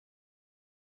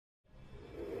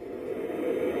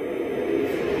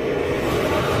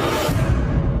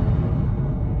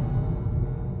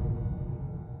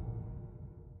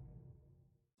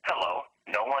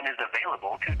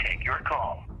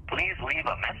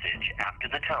message after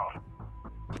the tone.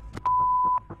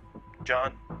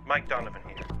 John, Mike Donovan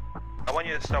here. I want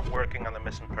you to stop working on the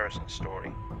missing person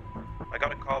story. I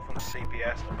got a call from the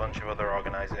CPS and a bunch of other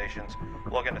organizations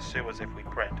looking to sue us if we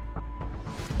print.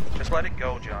 Just let it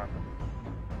go, John.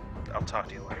 I'll talk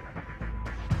to you later.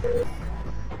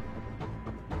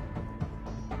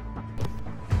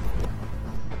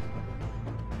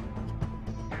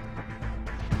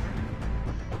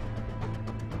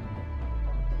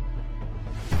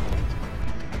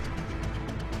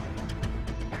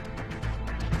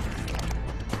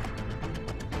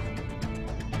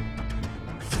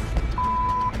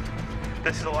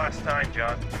 This is the last time,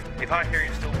 John. If I hear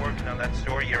you're still working on that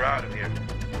story, you're out of here.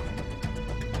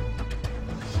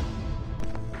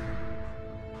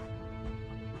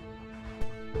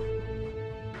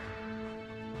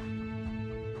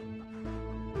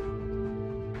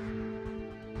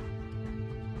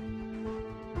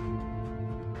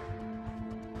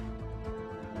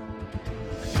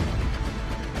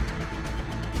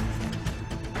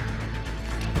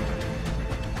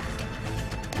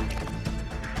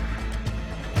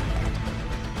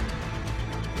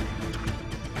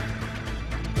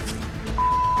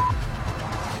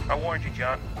 I warned you,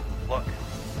 John. Look,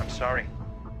 I'm sorry.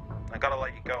 I gotta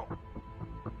let you go.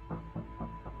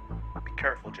 Be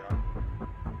careful, John.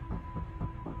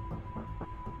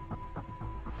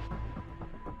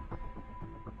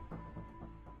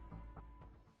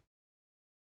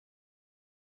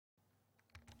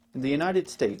 In the United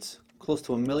States, close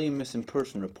to 1 million missing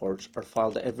person reports are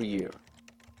filed every year.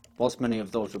 Whilst many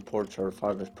of those reports are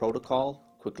filed as protocol,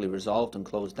 quickly resolved and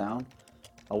closed down,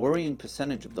 a worrying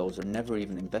percentage of those are never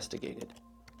even investigated.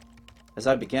 As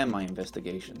I began my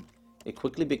investigation, it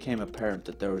quickly became apparent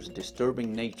that there was a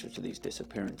disturbing nature to these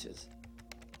disappearances.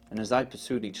 And as I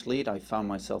pursued each lead, I found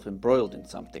myself embroiled in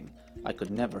something I could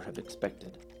never have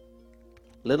expected.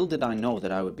 Little did I know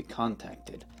that I would be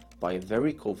contacted by a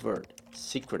very covert,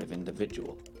 secretive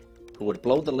individual who would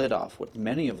blow the lid off what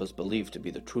many of us believe to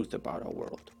be the truth about our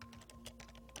world.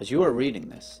 As you are reading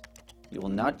this, you will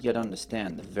not yet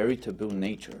understand the very taboo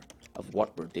nature of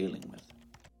what we're dealing with.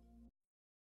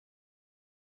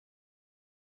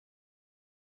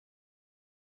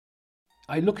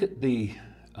 I look at the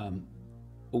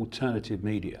alternative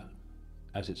media,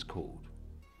 as it's called,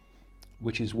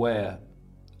 which is where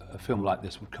a film like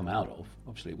this would come out of.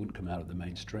 Obviously, it wouldn't come out of the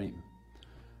mainstream.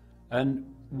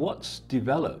 And what's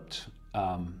developed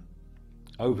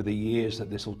over the years that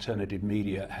this alternative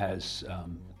media has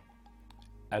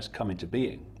come into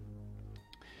being,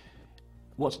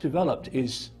 what's developed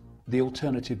is the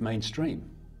alternative mainstream.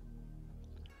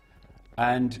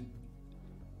 And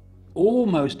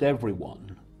almost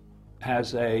everyone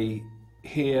has a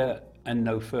here and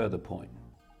no further point.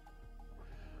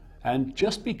 And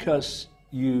just because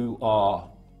you are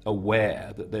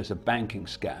aware that there's a banking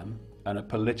scam and a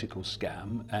political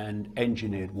scam and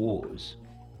engineered wars,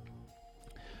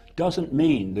 doesn't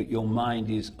mean that your mind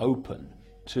is open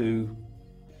to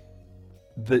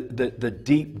the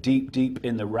deep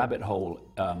in the rabbit hole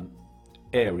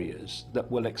areas that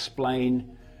will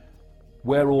explain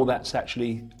where all that's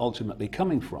actually ultimately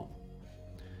coming from.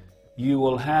 You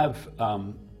will have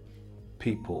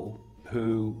people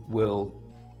who will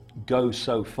go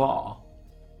so far,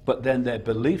 but then their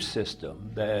belief system,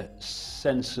 their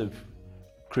sense of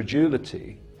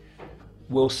credulity,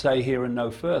 will say here and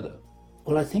no further.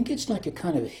 Well, I think it's like a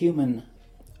kind of human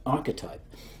archetype.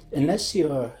 Unless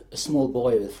you're a small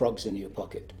boy with frogs in your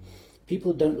pocket,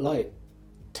 people don't like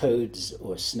toads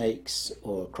or snakes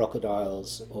or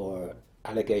crocodiles or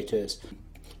alligators.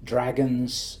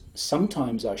 Dragons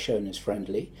sometimes are shown as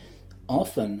friendly,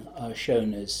 often are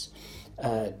shown as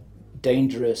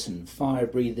dangerous and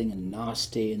fire-breathing and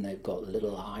nasty, and they've got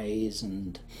little eyes,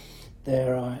 and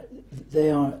they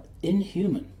are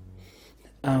inhuman.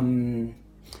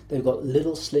 They've got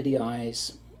little slitty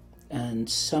eyes, and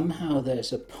somehow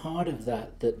there's a part of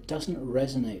that that doesn't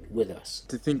resonate with us.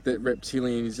 To think that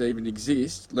reptilians even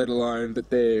exist, let alone that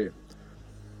they're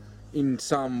in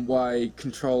some way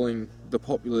controlling the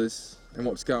populace and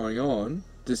what's going on,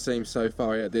 just seems so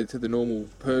far out there to the normal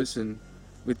person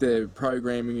with their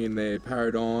programming and their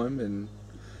paradigm and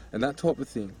that type of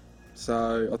thing.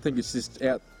 So I think it's just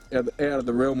out of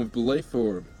the realm of belief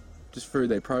for them, just through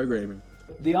their programming.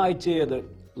 The idea that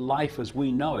life as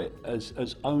we know it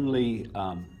has only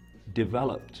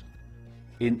developed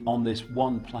on this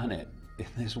one planet, in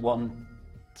this one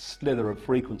slither of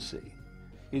frequency,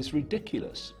 is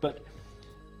ridiculous. But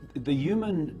the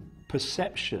human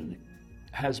perception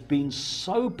has been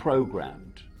so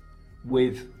programmed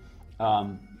with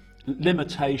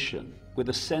limitation, with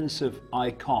a sense of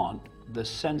I can't, the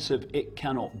sense of it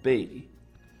cannot be,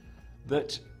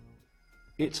 that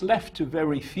it's left to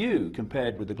very few,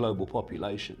 compared with the global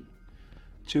population,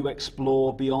 to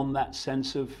explore beyond that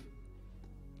sense of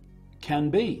can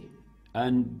be.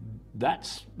 And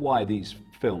that's why these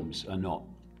films are not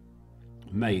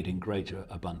made in greater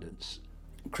abundance.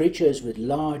 Creatures with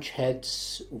large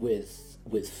heads, with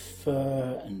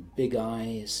fur and big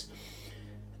eyes,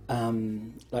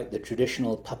 like the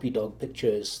traditional puppy dog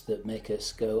pictures that make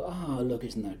us go, look,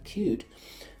 isn't that cute?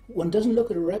 One doesn't look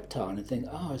at a reptile and think,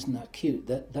 isn't that cute?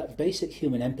 That basic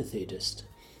human empathy just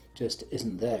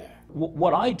isn't there.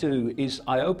 What I do is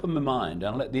I open my mind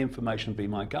and I let the information be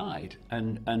my guide,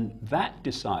 and that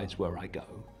decides where I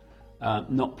go,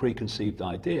 not preconceived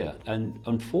idea. And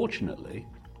unfortunately,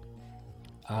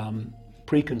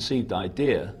 preconceived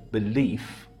idea,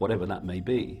 belief, whatever that may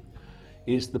be,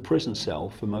 is the prison cell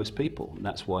for most people, and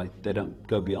that's why they don't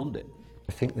go beyond it.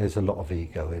 I think there's a lot of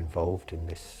ego involved in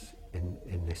this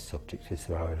subject, as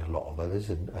there are in a lot of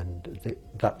others, and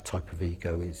that type of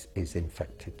ego is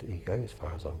infected ego, as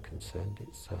far as I'm concerned.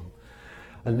 It's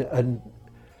and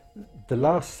the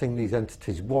last thing these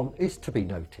entities want is to be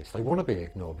noticed. They want to be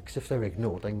ignored, because if they're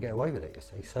ignored, they can get away with it, you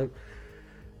see. So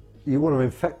you want to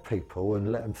infect people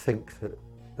and let them think that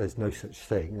there's no such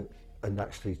thing, and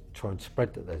actually try and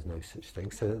spread that there's no such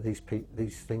thing, so that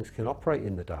these things can operate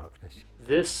in the darkness.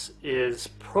 This is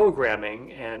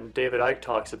programming, and David Icke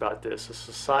talks about this, a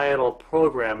societal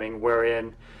programming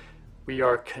wherein we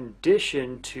are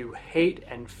conditioned to hate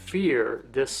and fear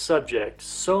this subject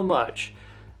so much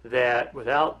that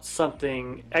without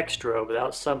something extra,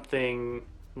 without something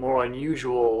more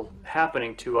unusual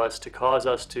happening to us to cause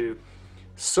us to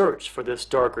search for this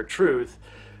darker truth,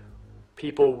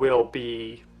 people will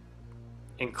be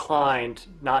inclined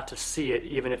not to see it,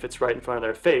 even if it's right in front of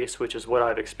their face, which is what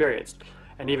I've experienced.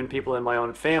 And even people in my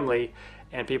own family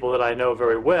and people that I know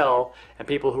very well and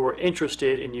people who were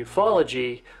interested in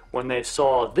ufology, when they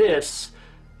saw this,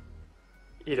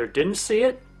 either didn't see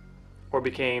it or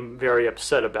became very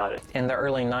upset about it. In the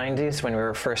early 90s, when we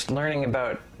were first learning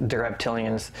about the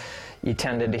reptilians, you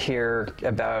tended to hear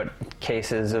about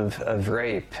cases of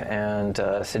rape and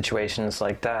situations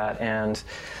like that, and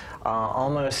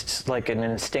almost like an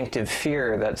instinctive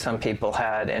fear that some people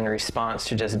had in response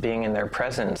to just being in their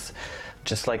presence,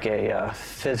 just like a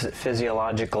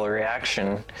physiological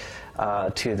reaction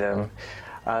to them.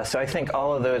 So I think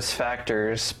all of those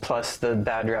factors, plus the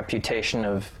bad reputation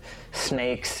of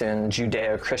snakes in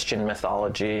Judeo-Christian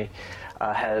mythology,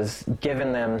 has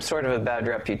given them sort of a bad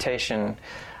reputation,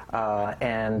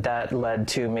 and that led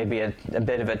to maybe a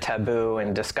bit of a taboo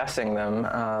in discussing them,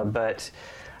 but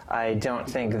I don't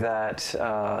think that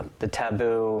the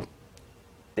taboo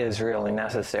is really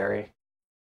necessary.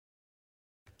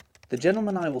 The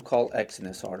gentleman I will call X in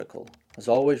this article has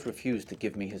always refused to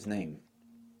give me his name.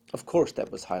 Of course that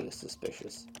was highly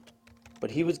suspicious, but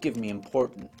he was giving me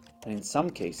important, and in some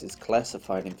cases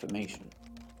classified information.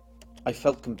 I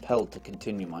felt compelled to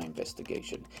continue my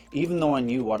investigation, even though I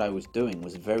knew what I was doing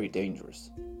was very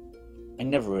dangerous. I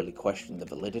never really questioned the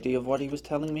validity of what he was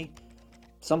telling me.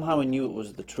 Somehow I knew it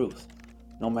was the truth,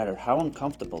 no matter how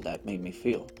uncomfortable that made me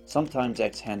feel. Sometimes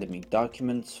X handed me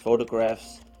documents,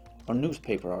 photographs, or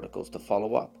newspaper articles to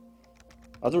follow up.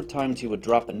 Other times he would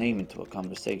drop a name into a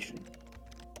conversation,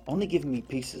 only giving me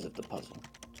pieces of the puzzle.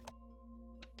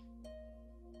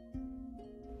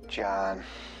 John,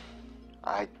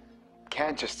 I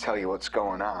can't just tell you what's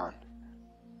going on.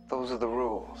 Those are the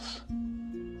rules.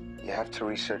 You have to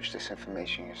research this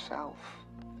information yourself.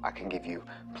 I can give you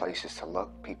places to look,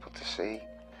 people to see.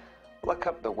 Look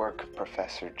up the work of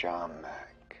Professor John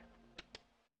Mack.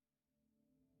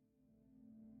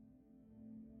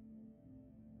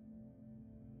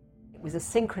 It was a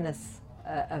synchronous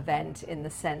event in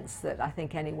the sense that I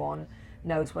think anyone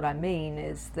knows what I mean,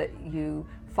 is that you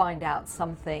find out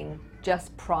something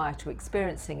just prior to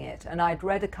experiencing it. And I'd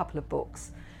read a couple of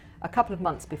books a couple of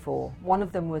months before. One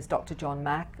of them was Dr. John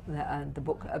Mack, the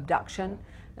book Abduction.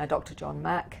 Now, Dr. John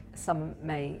Mack, some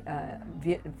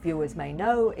viewers may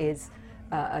know, is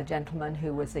a gentleman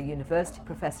who was a university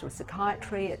professor of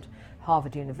psychiatry at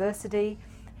Harvard University.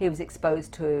 He was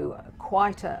exposed to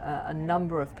quite a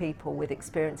number of people with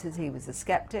experiences. He was a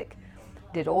skeptic,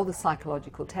 did all the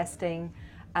psychological testing,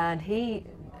 and he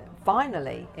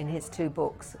finally, in his 2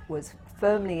 books, was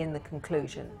firmly in the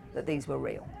conclusion that these were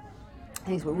real.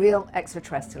 These were real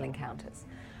extraterrestrial encounters.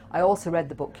 I also read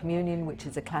the book Communion, which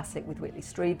is a classic with Whitley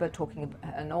Strieber, talking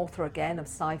about an author again of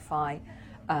sci-fi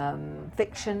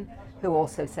fiction, who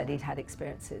also said he'd had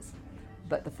experiences.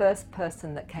 But the first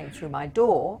person that came through my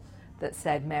door that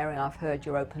said, "Mary, I've heard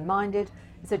you're open-minded,"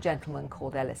 is a gentleman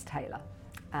called Ellis Taylor.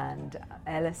 and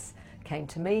Ellis came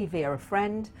to me via a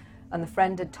friend, and the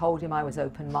friend had told him I was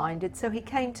open-minded, so he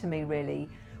came to me really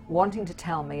wanting to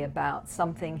tell me about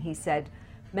something. He said,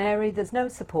 "Mary, there's no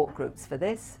support groups for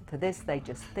this they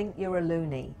just think you're a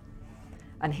loony."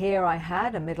 And here I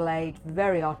had a middle-aged,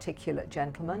 very articulate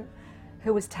gentleman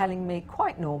who was telling me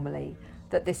quite normally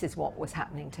that this is what was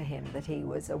happening to him, that he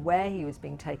was aware he was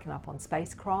being taken up on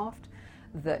spacecraft,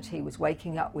 that he was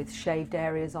waking up with shaved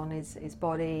areas on his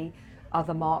body,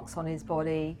 other marks on his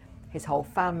body. His whole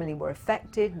family were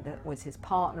affected, that was his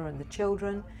partner and the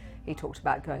children. He talked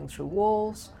about going through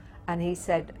walls, and he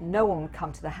said no one would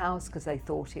come to the house because they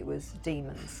thought it was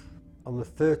demons. On the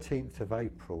 13th of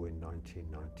April in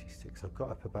 1996, I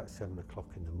got up about 7 o'clock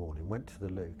in the morning, went to the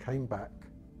loo, came back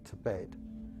to bed.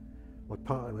 My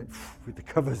partner went with the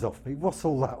covers off me. "What's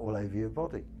all that all over your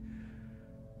body?"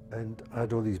 And I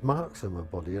had all these marks on my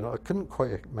body, and I couldn't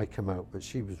quite make them out, but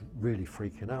she was really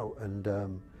freaking out. And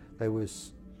there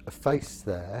was a face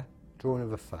there, drawing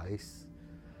of a face.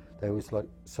 There was like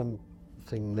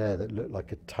something there that looked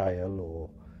like a tail or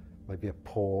maybe a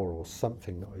paw or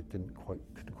something that I couldn't quite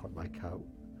make out.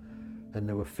 And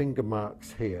there were finger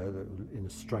marks here that were in a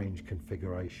strange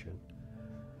configuration.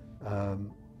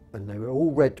 And they were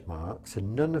all red marks,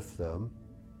 and none of them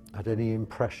had any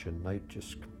impression. They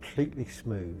just completely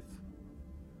smooth.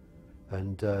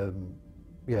 And then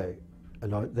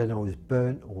I was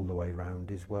burnt all the way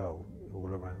around as well, all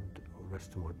around the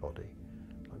rest of my body,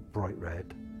 like bright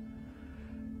red.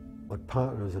 My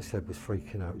partner, as I said, was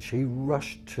freaking out. She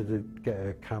rushed to get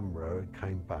her camera and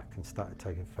came back and started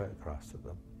taking photographs of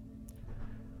them.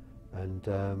 And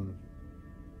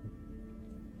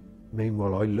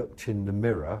meanwhile, I looked in the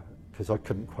mirror because I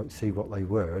couldn't quite see what they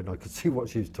were, and I could see what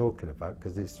she was talking about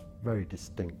because it's very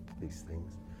distinct, these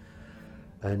things.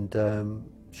 And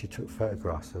she took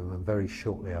photographs of them, and very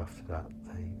shortly after that,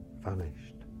 they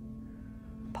vanished.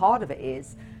 Part of it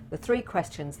is, the 3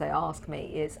 questions they ask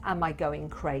me is, am I going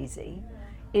crazy?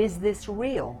 Is this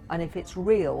real? And if it's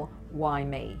real, why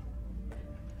me?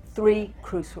 3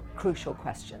 crucial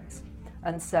questions.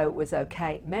 And so it was,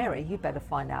 okay, Mary, you better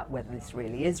find out whether this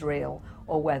really is real,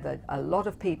 or whether a lot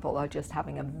of people are just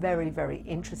having a very, very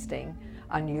interesting,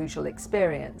 unusual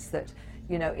experience that,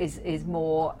 you know, is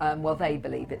more, well, they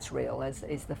believe it's real,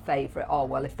 is the favourite. Oh,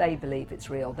 well, if they believe it's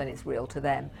real, then it's real to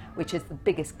them, which is the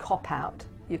biggest cop-out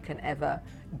you can ever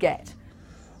get.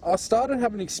 I started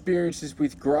having experiences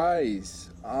with greys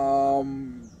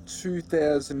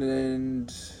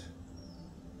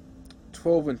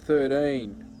 2012 and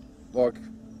 13, like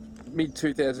mid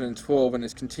 2012, and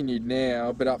it's continued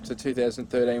now, but up to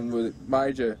 2013 were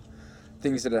major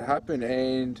things that had happened,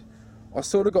 and I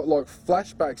sort of got like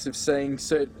flashbacks of seeing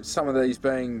some of these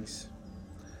beings,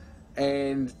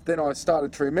 and then I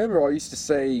started to remember I used to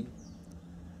see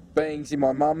beings in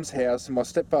my mum's house and my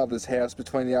stepfather's house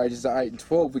between the ages of 8 and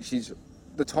 12, which is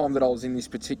the time that I was in this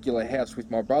particular house with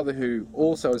my brother, who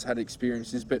also has had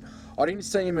experiences, but I didn't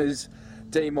see him as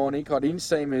demonic, I didn't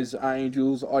see him as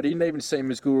angels, I didn't even see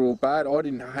him as good or bad. I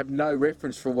didn't have no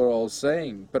reference for what I was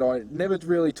seeing, but I never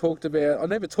really talked about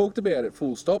it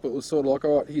full stop. It was sort of like,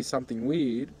 oh, here's something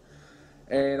weird,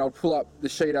 and I'd pull up the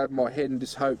sheet over my head and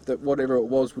just hope that whatever it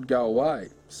was would go away.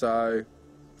 So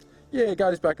yeah, it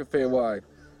goes back a fair way.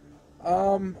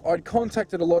 I'd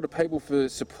contacted a lot of people for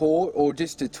support or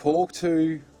just to talk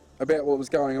to about what was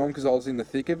going on because I was in the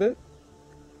thick of it.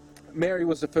 Mary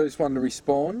was the first one to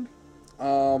respond.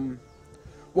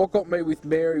 What got me with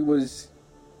Mary was,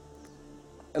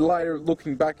 later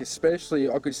looking back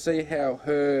especially, I could see how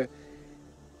her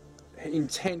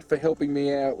intent for helping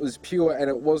me out was pure, and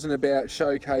it wasn't about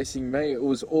showcasing me. It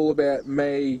was all about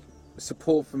me,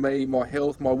 support for me, my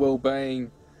health, my well-being,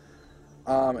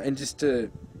 and just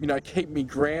to, you know, keep me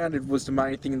grounded was the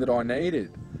main thing that I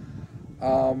needed.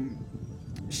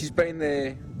 She's been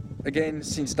there, again,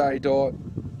 since day dot.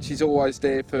 She's always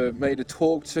there for me to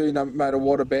talk to, no matter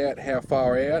what, about how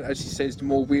far out. As she says, the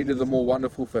more weirder, the more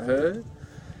wonderful for her.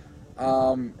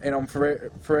 And I'm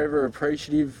forever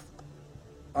appreciative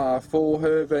for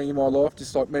her being in my life,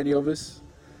 just like many of us.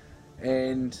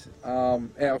 And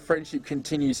our friendship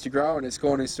continues to grow, and it's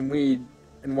gone in some weird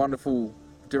and wonderful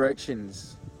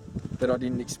directions that I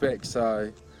didn't expect.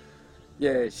 So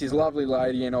yeah, she's a lovely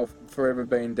lady, and I'll forever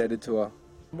be indebted to her.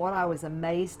 What I was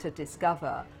amazed to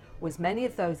discover was many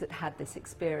of those that had this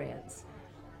experience,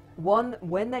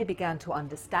 when they began to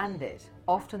understand it,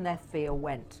 often their fear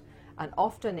went, and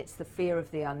often it's the fear of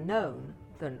the unknown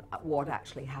than what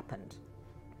actually happened.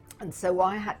 And so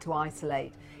I had to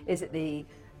isolate, is it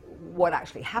what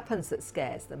actually happens that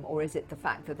scares them, or is it the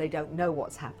fact that they don't know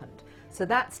what's happened? So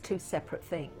that's 2 separate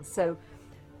things. So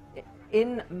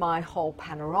in my whole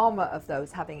panorama of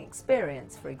those having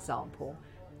experience, for example,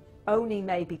 only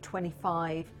maybe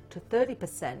 25 to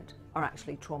 30% are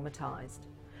actually traumatized.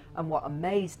 And what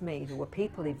amazed me, there were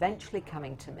people eventually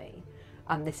coming to me,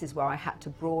 and this is where I had to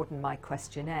broaden my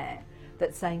questionnaire,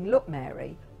 that saying, look,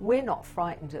 Mary, we're not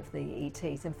frightened of the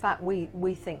ETs. In fact,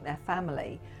 we think they're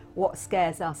family. What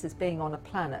scares us is being on a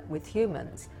planet with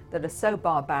humans that are so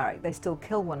barbaric they still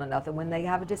kill one another when they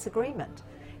have a disagreement.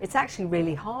 It's actually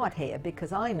really hard here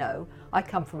because I know I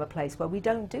come from a place where we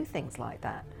don't do things like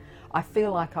that. I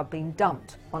feel like I've been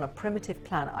dumped on a primitive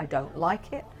planet. I don't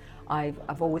like it.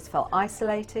 I've always felt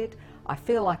isolated. I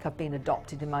feel like I've been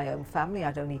adopted in my own family.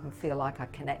 I don't even feel like I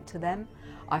connect to them.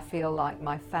 I feel like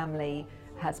my family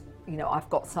has, you know, I've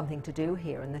got something to do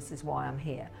here and this is why I'm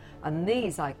here. And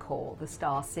these I call the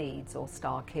star seeds or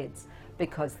star kids,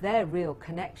 because their real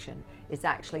connection is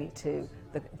actually to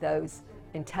those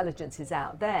intelligences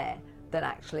out there than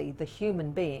actually the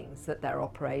human beings that they're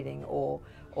operating or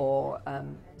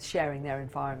sharing their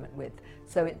environment with.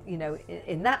 So, you know,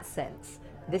 in that sense,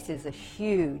 this is a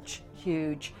huge,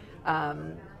 huge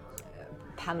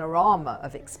panorama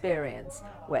of experience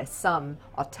where some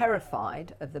are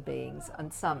terrified of the beings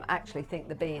and some actually think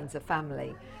the beings are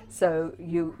family. So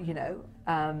you know,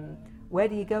 where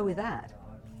do you go with that?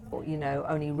 You know,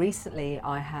 only recently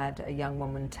I had a young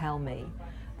woman tell me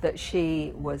that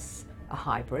she was a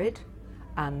hybrid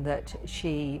and that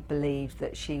she believed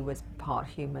that she was part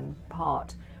human,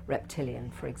 part reptilian,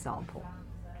 for example.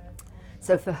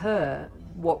 So for her,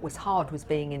 what was hard was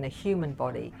being in a human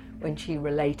body when she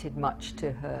related much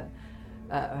to her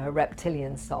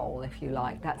reptilian soul, if you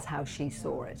like. That's how she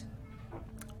saw it.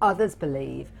 Others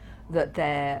believe that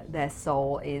their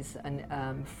soul is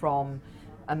from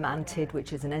a mantid,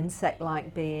 which is an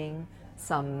insect-like being.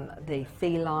 Some, the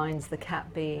felines, the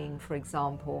cat being, for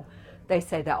example, they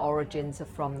say their origins are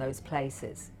from those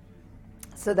places.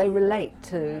 So they relate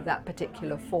to that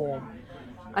particular form.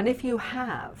 And if you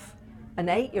have an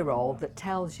 8-year-old that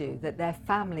tells you that their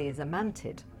family is a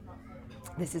mantid,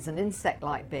 this is an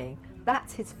insect-like being,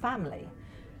 that's his family.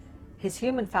 His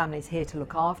human family is here to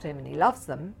look after him and he loves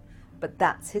them, but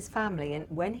that's his family. And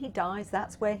when he dies,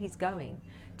 that's where he's going,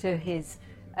 to his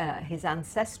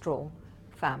ancestral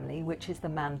family, which is the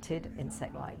mantid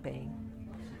insect-like being.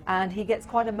 And he gets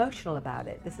quite emotional about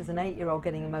it. This is an 8-year-old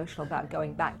getting emotional about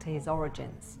going back to his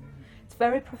origins. It's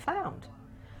very profound.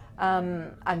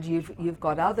 And you've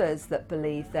got others that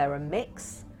believe they're a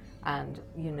mix, and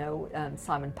you know,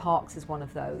 Simon Parks is one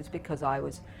of those, because I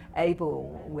was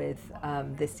able with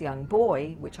this young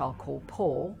boy, which I'll call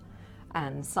Paul,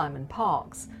 and Simon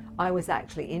Parks, I was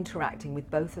actually interacting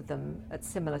with both of them at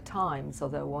similar times,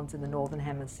 although one's in the northern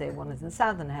hemisphere, one is in the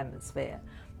southern hemisphere.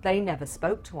 They never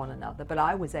spoke to one another, but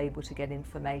I was able to get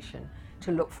information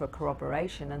to look for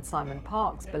corroboration, and Simon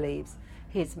Parks believes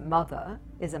his mother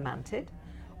is a mantid,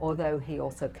 although he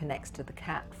also connects to the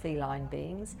cat feline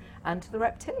beings and to the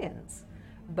reptilians.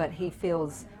 But he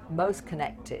feels most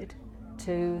connected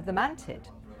to the mantid.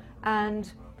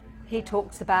 And he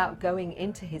talks about going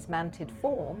into his mantid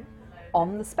form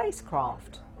on the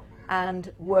spacecraft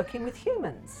and working with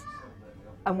humans.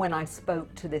 And when I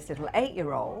spoke to this little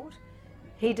 8-year-old,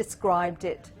 he described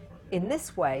it in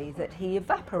this way, that he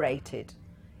evaporated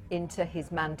into his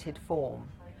mantid form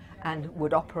and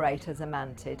would operate as a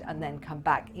mantid and then come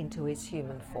back into his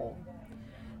human form.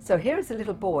 So here is a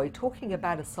little boy talking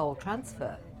about a soul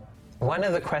transfer. One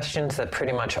of the questions that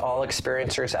pretty much all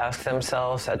experiencers ask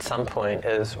themselves at some point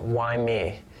is, why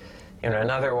me? You know,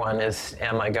 another one is,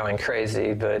 am I going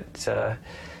crazy? But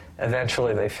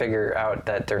eventually they figure out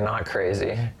that they're not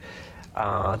crazy,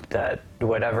 that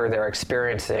whatever they're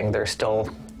experiencing, they're still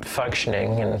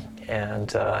functioning,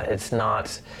 and it's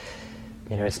not,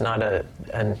 you know, it's not a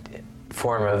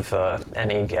form of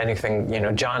anything. You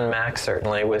know, John Mack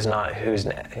certainly was not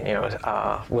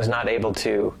was not able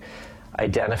to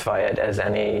identify it as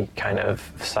any kind of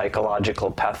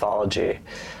psychological pathology.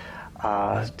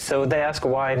 So they ask,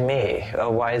 why me?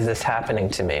 Why is this happening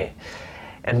to me?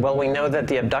 And well, we know that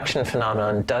the abduction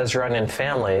phenomenon does run in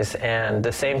families, and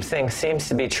the same thing seems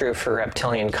to be true for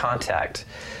reptilian contact.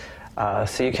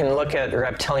 So you can look at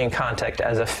reptilian contact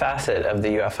as a facet of the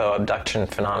UFO abduction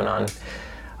phenomenon,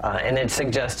 and it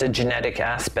suggests a genetic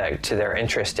aspect to their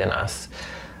interest in us.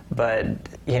 But,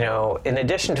 you know, in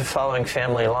addition to following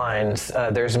family lines,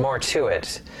 there's more to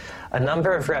it. A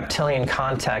number of reptilian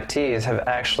contactees have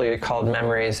actually recalled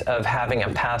memories of having a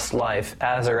past life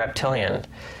as a reptilian.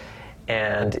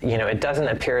 And, you know, it doesn't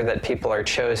appear that people are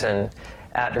chosen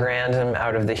at random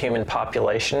out of the human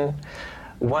population,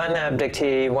 One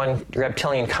abductee, one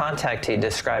reptilian contactee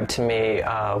described to me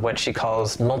what she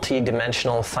calls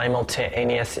multi-dimensional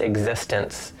simultaneous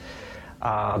existence,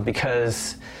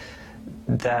 because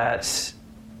that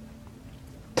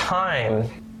time,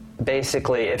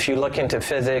 basically, if you look into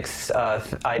physics,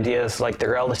 ideas like the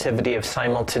relativity of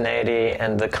simultaneity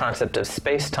and the concept of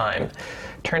space-time,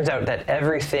 turns out that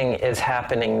everything is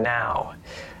happening now.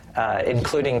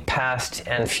 Including past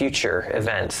and future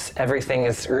events. Everything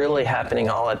is really happening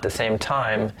all at the same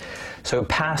time. So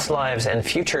past lives and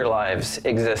future lives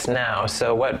exist now.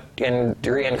 So what in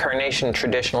reincarnation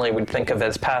traditionally we'd think of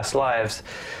as past lives,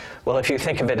 well, if you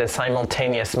think of it as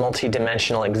simultaneous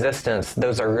multi-dimensional existence,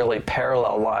 those are really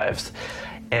parallel lives.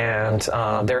 And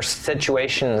there are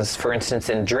situations, for instance,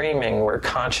 in dreaming where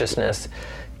consciousness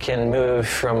can move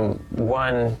from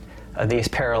one of these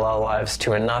parallel lives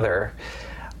to another.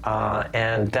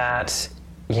 And that,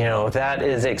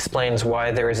 that explains why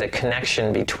there is a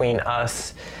connection between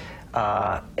us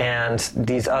and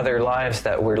these other lives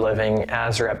that we're living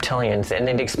as reptilians. And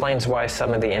it explains why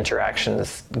some of the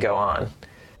interactions go on.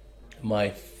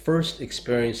 My first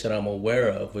experience that I'm aware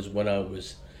of was when I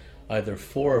was either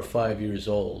 4 or 5 years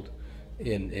old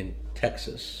in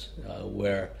Texas,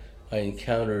 where I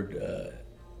encountered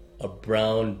a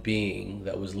brown being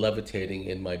that was levitating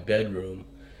in my bedroom.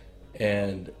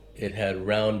 And it had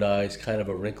round eyes, kind of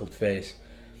a wrinkled face.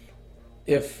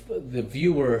 If the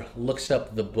viewer looks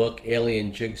up the book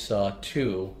Alien Jigsaw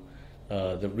 2,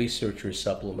 the researcher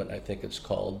supplement, I think it's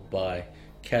called, by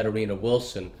Katarina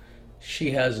Wilson,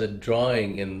 she has a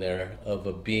drawing in there of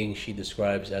a being she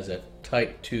describes as a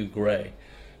type 2 gray.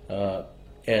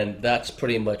 And that's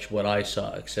pretty much what I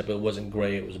saw, except it wasn't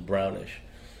gray, it was brownish.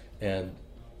 And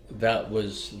that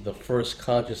was the first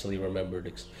consciously remembered.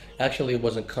 Actually, it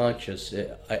wasn't conscious.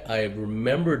 I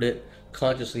remembered it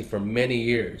consciously for many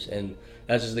years, and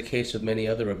as is the case with many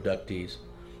other abductees,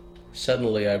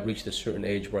 suddenly I reached a certain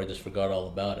age where I just forgot all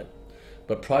about it.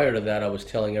 But prior to that, I was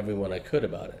telling everyone I could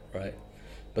about it, right?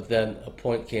 But then a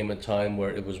point came in time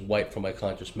where it was wiped from my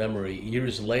conscious memory.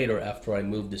 Years later, after I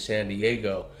moved to San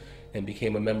Diego and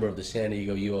became a member of the San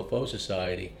Diego UFO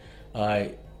Society,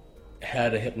 I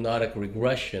had a hypnotic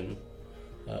regression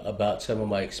about some of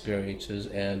my experiences,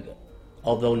 and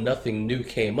although nothing new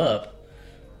came up,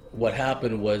 what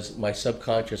happened was my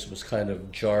subconscious was kind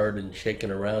of jarred and shaken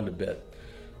around a bit,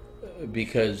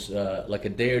 because like a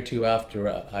day or two after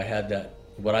I had that,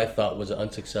 what I thought was an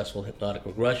unsuccessful hypnotic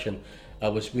regression, I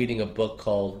was reading a book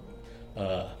called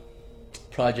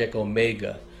Project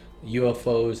Omega,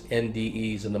 UFOs,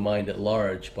 NDEs, and the Mind at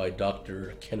Large by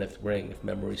Dr. Kenneth Ring, if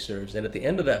memory serves. And at the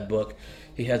end of that book,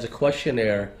 he has a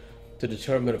questionnaire to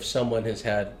determine if someone has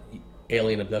had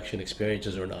alien abduction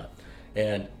experiences or not.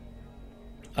 And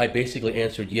I basically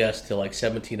answered yes to like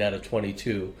 17 out of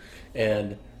 22.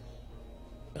 And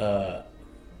I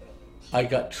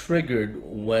got triggered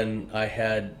when I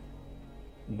had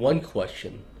one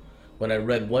question, when I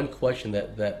read one question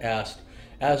that asked,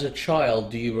 as a child,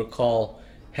 do you recall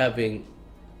having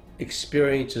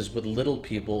experiences with little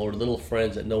people or little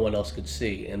friends that no one else could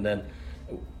see? And then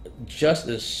just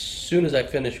as soon as I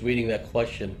finished reading that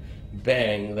question,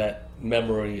 bang, that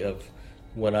memory of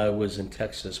when I was in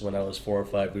Texas when I was 4 or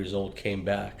 5 years old came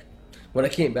back. When I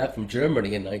came back from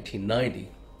Germany in 1990,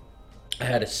 I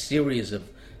had a series of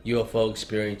UFO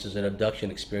experiences and abduction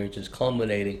experiences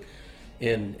culminating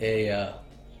in a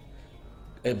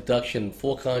abduction,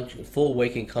 full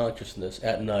waking consciousness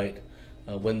at night,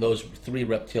 when those 3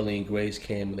 reptilian greys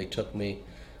came and they took me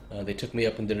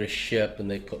up into their ship and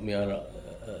they put me on a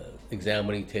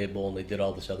examining table and they did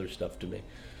all this other stuff to me.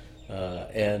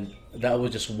 And that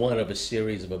was just one of a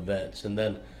series of events. And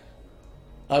then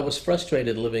I was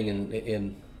frustrated living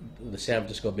in the San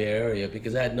Francisco Bay Area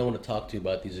because I had no one to talk to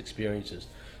about these experiences.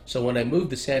 So when I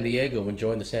moved to San Diego and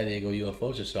joined the San Diego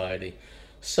UFO Society,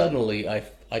 suddenly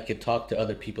I could talk to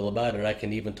other people about it. I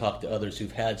can even talk to others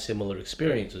who've had similar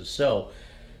experiences. So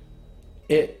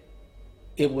it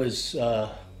was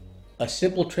a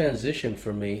simple transition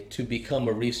for me to become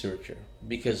a researcher,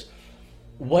 because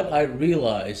what I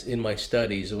realized in my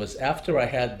studies was after I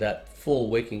had that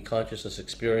full waking consciousness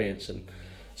experience in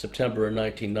September of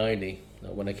 1990,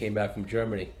 when I came back from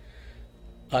Germany,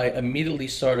 I immediately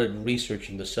started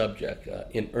researching the subject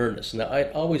in earnest. Now,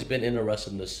 I'd always been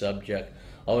interested in this subject,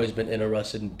 always been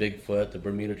interested in Bigfoot, the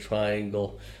Bermuda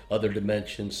Triangle, other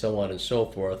dimensions, so on and so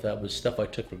forth. That was stuff I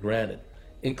took for granted,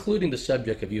 including the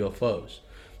subject of UFOs.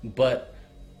 But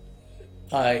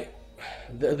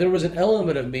there was an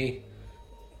element of me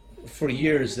for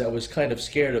years that was kind of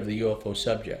scared of the UFO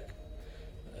subject.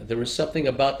 There was something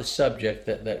about the subject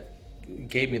that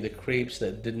gave me the creeps,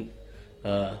 that didn't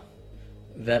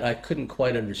that I couldn't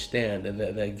quite understand, and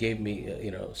that gave me,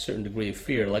 a certain degree of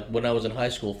fear. Like when I was in high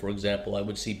school, for example, I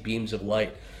would see beams of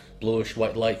light, bluish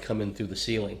white light, come in through the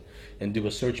ceiling and do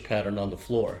a search pattern on the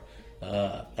floor.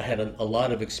 I had a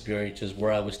lot of experiences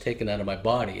where I was taken out of my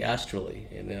body astrally,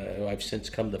 and I've since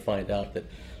come to find out that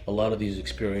a lot of these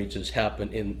experiences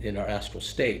happen in our astral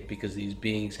state because these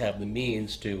beings have the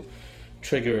means to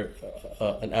trigger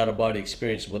an out-of-body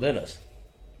experience within us.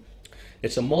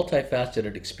 It's a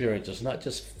multifaceted experience. It's not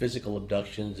just physical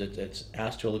abductions, it's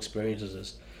astral experiences,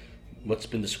 it's what's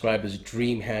been described as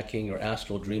dream hacking or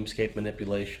astral dreamscape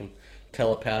manipulation,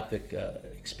 telepathic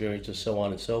experiences, so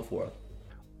on and so forth.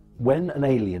 When an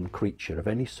alien creature of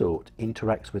any sort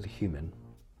interacts with a human,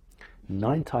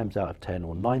 9 times out of 10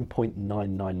 or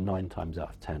 9.999 times out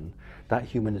of 10, that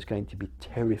human is going to be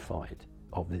terrified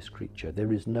of this creature.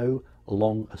 There is no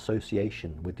long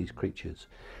association with these creatures.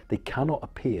 They cannot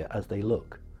appear as they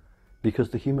look because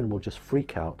the human will just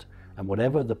freak out, and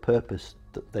whatever the purpose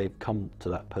that they've come to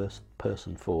that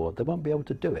person for, they won't be able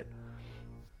to do it.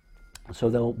 So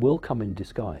they will come in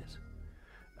disguise.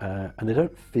 And they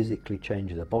don't physically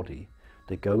change their body.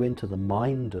 They go into the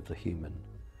mind of the human,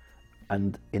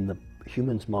 and in the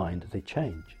human's mind they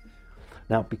change.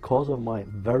 Now, because of my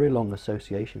very long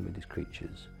association with these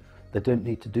creatures, they don't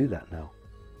need to do that now.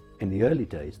 In the early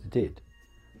days they did,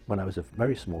 when I was a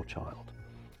very small child.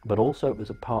 But also it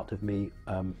was a part of me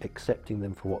accepting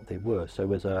them for what they were.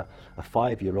 So as a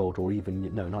 5-year-old, or even,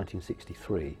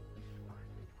 1963,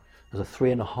 as a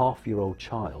 3.5-year-old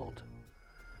child,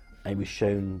 I was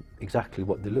shown exactly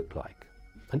what they looked like,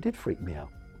 and did freak me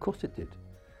out. Of course it did.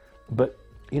 But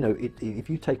if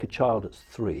you take a child that's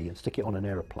 3 and stick it on an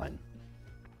aeroplane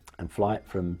and fly it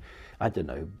from, I don't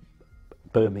know,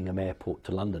 Birmingham Airport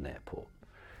to London Airport,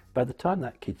 by the time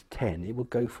that kid's 10, it will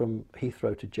go from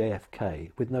Heathrow to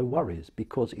JFK with no worries,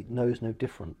 because it knows no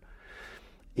different.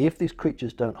 If these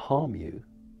creatures don't harm you,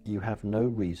 you have no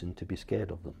reason to be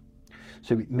scared of them.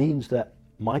 So it means that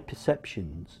my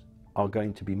perceptions are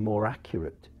going to be more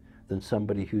accurate than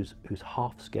somebody who's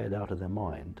half scared out of their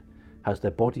mind, has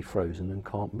their body frozen and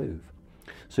can't move.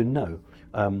 So no,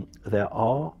 there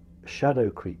are shadow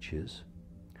creatures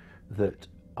that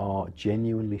are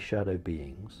genuinely shadow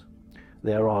beings.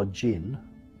 There are jinn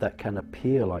that can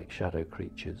appear like shadow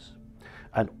creatures,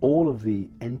 and all of the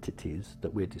entities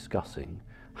that we're discussing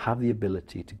have the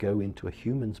ability to go into a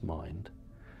human's mind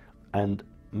and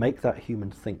make that human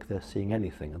think they're seeing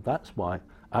anything. And that's why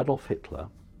Adolf Hitler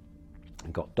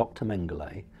got Dr.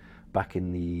 Mengele back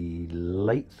in the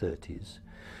late 30s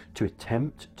to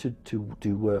attempt to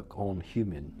do work on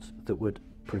humans that would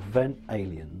prevent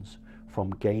aliens from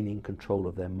gaining control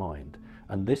of their mind.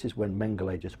 And this is when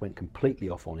Mengele just went completely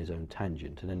off on his own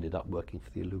tangent and ended up working for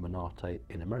the Illuminati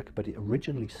in America. But it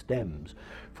originally stems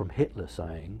from Hitler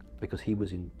saying, because he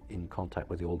was in contact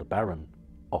with the Aldebaran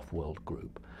off-world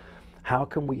group, how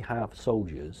can we have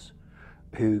soldiers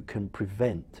who can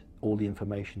prevent all the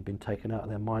information being taken out of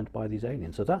their mind by these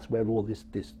aliens? So that's where all this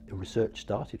research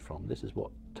started from. This is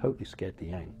what totally scared the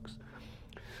Yanks.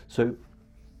 So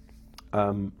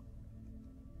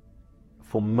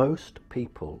for most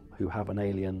people who have an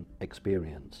alien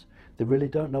experience, they really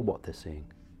don't know what they're seeing,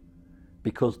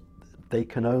 because they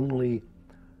can only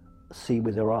see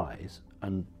with their eyes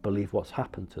and believe what's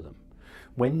happened to them.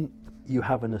 When you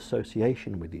have an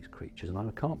association with these creatures, and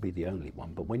I can't be the only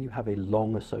one, but when you have a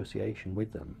long association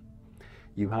with them,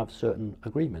 you have certain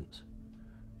agreements,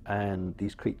 and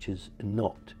these creatures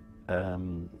are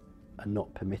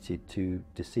not permitted to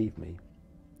deceive me.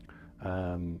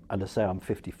 And I say I'm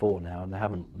 54 now, and I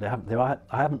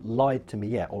haven't lied to me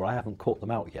yet, or I haven't caught them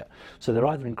out yet. So they're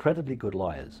either incredibly good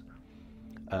liars,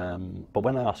 but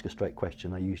when I ask a straight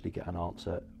question, I usually get an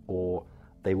answer, or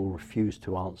they will refuse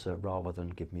to answer rather than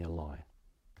give me a lie.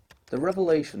 The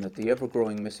revelation that the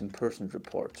ever-growing missing persons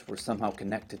reports were somehow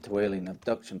connected to alien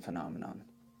abduction phenomenon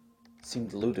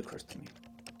seemed ludicrous to me.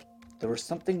 There was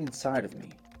something inside of me,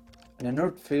 an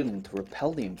inert feeling to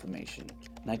repel the information,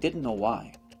 and I didn't know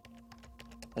why.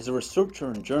 As a researcher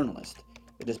and journalist,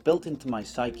 it is built into my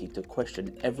psyche to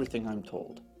question everything I'm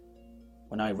told.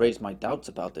 When I raised my doubts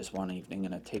about this one evening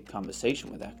in a taped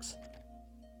conversation with X,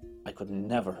 I could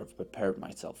never have prepared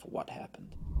myself for what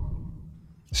happened.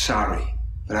 Sorry,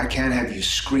 but I can't have you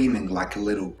screaming like a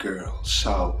little girl,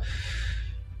 so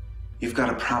you've got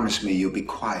to promise me you'll be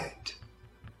quiet.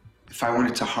 If I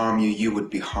wanted to harm you, you would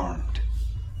be harmed.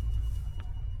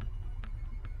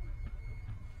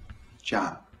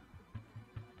 John,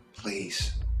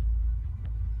 please,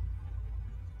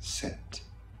 sit.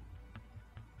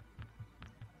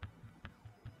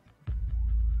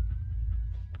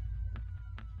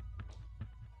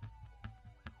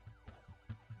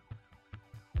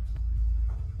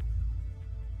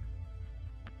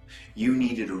 You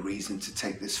needed a reason to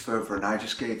take this further, and I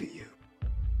just gave it you.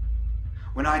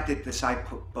 When I did this, I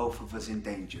put both of us in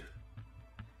danger.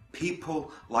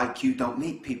 People like you don't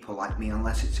meet people like me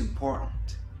unless it's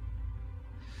important.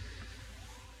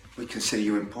 We consider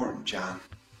you important, John.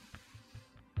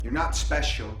 You're not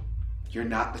special. You're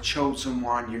not the chosen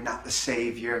one. You're not the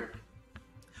savior.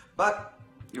 But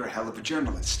you're a hell of a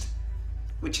journalist,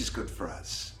 which is good for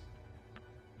us.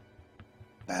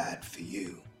 Bad for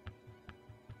you.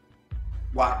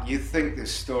 What, you think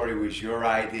this story was your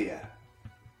idea?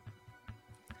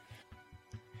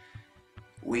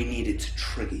 We needed to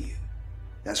trigger you.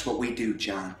 That's what we do,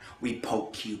 John. We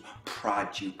poke you,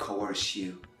 prod you, coerce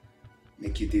you,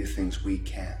 make you do things we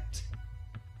can't.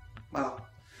 Well,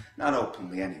 not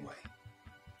openly anyway.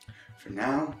 For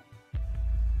now,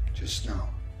 just know,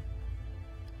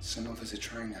 some of us are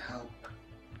trying to help.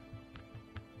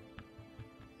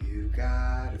 You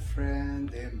got a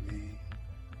friend in me.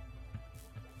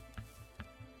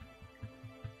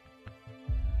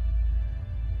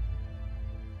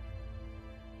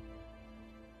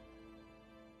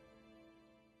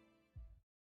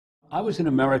 I was in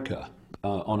America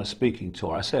on a speaking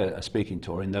tour. I say a speaking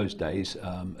tour in those days.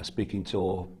 A speaking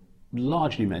tour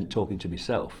largely meant talking to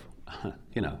myself.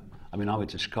 You know, I mean, I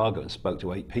went to Chicago and spoke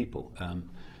to 8 people,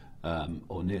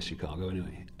 or near Chicago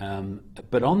anyway.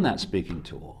 But on that speaking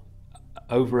tour,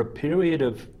 over a period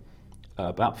of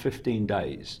about 15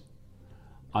 days,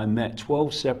 I met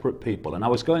 12 separate people, and I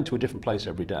was going to a different place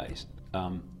every day,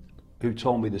 who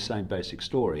told me the same basic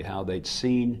story, how they'd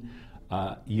seen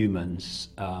humans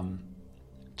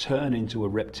turn into a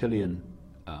reptilian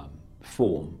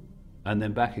form and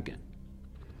then back again.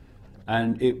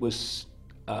 And it was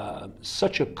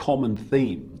such a common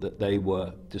theme that they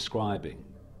were describing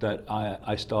that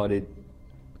I started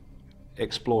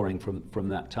exploring from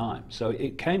that time. So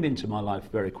it came into my life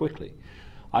very quickly.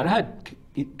 I'd had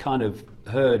kind of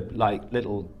heard like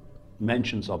little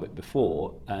mentions of it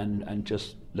before and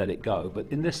just let it go. But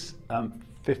in this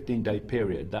 15-day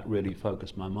period, that really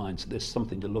focused my mind. So there's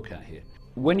something to look at here.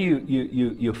 When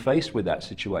you're faced with that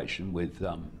situation with,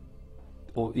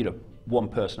 or you know, one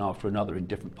person after another in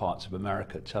different parts of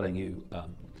America telling you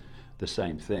the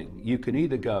same thing, you can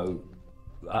either go,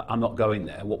 I'm not going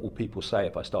there, what will people say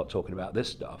if I start talking about this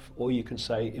stuff? Or you can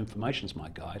say, information's my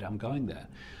guide, I'm going there.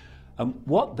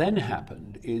 What then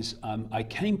happened is I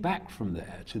came back from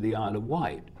there to the Isle of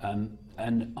Wight,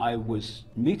 and I was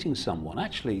meeting someone,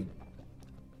 actually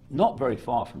not very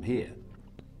far from here,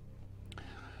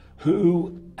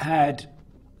 who had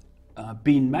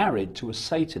been married to a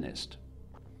Satanist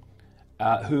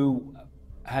who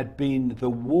had been the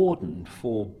warden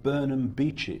for Burnham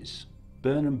Beeches.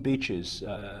 Burnham Beeches,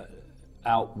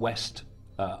 out west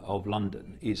of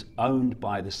London, is owned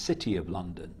by the City of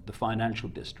London, the financial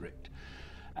district.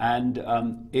 And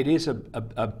it is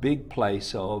a big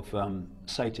place of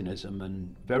Satanism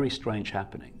and very strange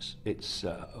happenings. It's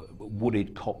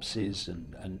wooded copses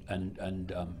and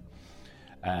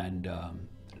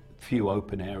few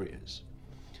open areas.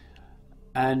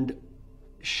 And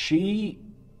she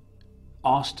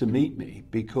asked to meet me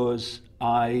because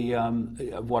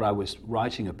what I was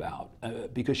writing about,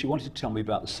 because she wanted to tell me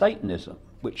about the Satanism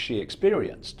which she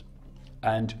experienced.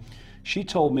 And she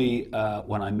told me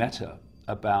when I met her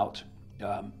about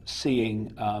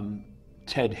seeing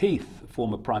Ted Heath,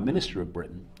 former Prime Minister of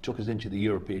Britain, took us into the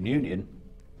European Union,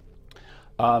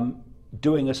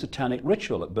 doing a satanic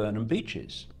ritual at Burnham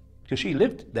Beeches, because she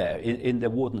lived there in the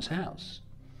warden's house.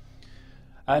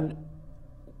 And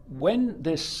when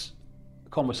this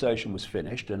conversation was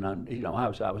finished, and you know, I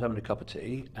was having a cup of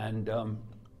tea, and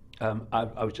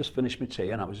I was just finished my tea,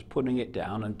 and I was putting it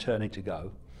down and turning to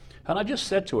go, and I just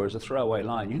said to her as a throwaway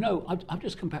line, you know, I've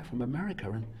just come back from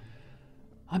America, and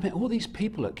I met all these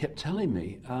people that kept telling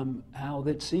me how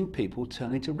they'd seen people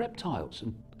turn into reptiles.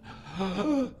 And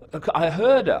I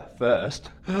heard her first,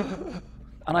 and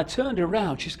I turned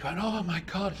around. She's going, oh my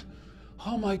God,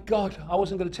 I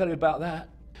wasn't going to tell you about that.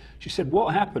 She said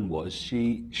what happened was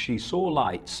she saw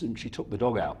lights, and she took the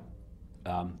dog out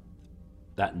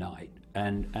that night,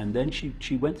 and then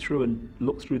she went through and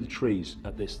looked through the trees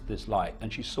at this light,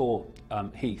 and she saw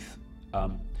Heath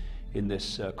in this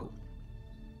circle.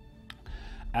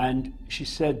 And she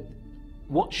said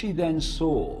what she then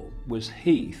saw was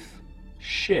Heath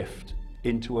shift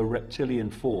into a reptilian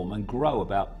form and grow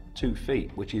about 2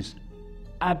 feet, which is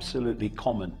absolutely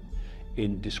common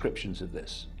in descriptions of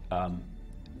this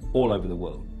all over the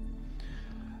world.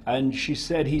 And she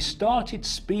said he started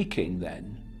speaking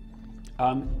then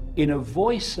in a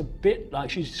voice a bit like,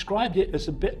 she described it as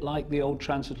a bit like the old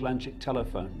transatlantic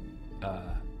telephone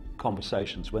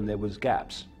conversations when there was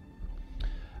gaps.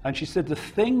 And she said the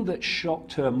thing that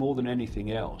shocked her more than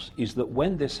anything else is that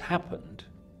when this happened,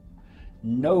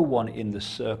 no one in the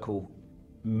circle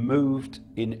moved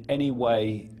in any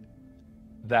way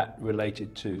that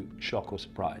related to shock or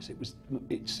surprise.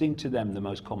 It seemed to them the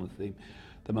most common thing,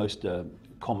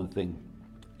 common thing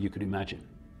you could imagine.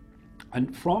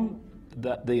 And from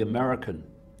the American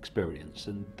experience,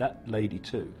 and that lady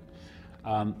too,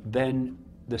 then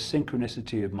the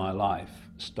synchronicity of my life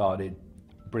started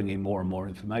bringing more and more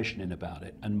information in about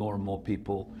it, and more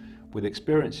people with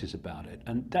experiences about it.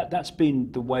 And that's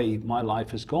been the way my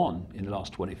life has gone in the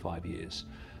last 25 years.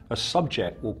 A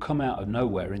subject will come out of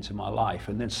nowhere into my life,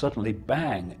 and then suddenly,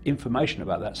 bang, information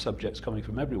about that subject's coming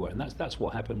from everywhere. And that's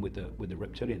what happened with the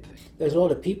reptilian thing. There's a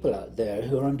lot of people out there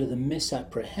who are under the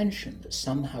misapprehension that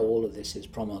somehow all of this is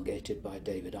promulgated by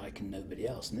David Icke and nobody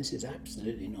else, and this is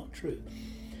absolutely not true.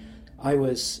 I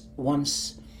was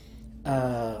once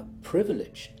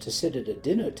privileged to sit at a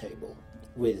dinner table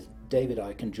with David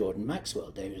Icke and Jordan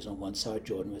Maxwell. David was on one side,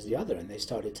 Jordan was the other, and they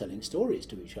started telling stories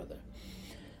to each other.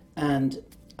 And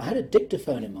I had a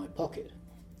dictaphone in my pocket.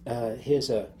 Here's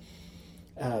a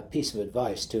piece of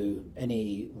advice to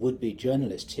any would-be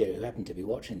journalists here who happen to be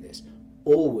watching this.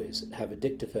 Always have a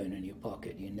dictaphone in your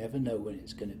pocket. You never know when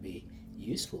it's going to be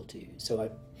useful to you.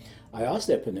 So I asked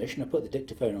their permission. I put the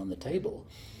dictaphone on the table,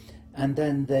 and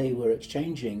then they were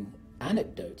exchanging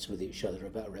anecdotes with each other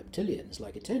about reptilians,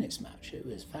 like a tennis match. It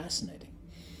was fascinating.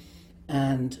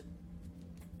 And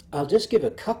I'll just give a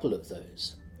couple of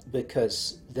those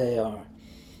because they're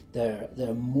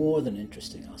more than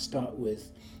interesting. I'll start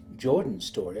with Jordan's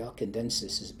story. I'll condense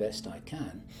this as best I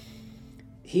can.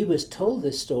 He was told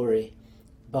this story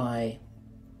by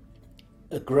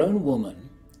a grown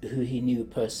woman who he knew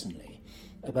personally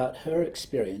about her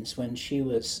experience when she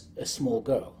was a small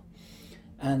girl.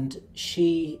 And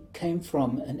she came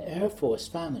from an Air Force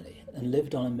family and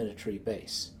lived on a military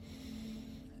base.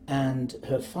 And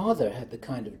her father had the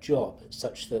kind of job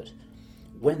such that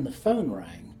when the phone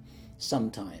rang,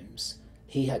 sometimes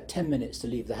he had 10 minutes to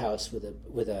leave the house with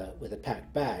a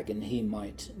packed bag, and he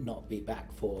might not be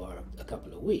back for a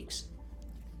couple of weeks.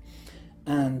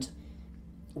 And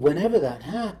whenever that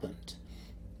happened,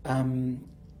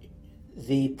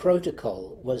 the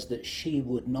protocol was that she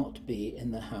would not be in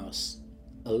the house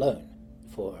alone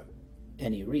for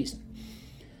any reason.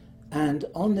 And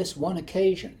on this one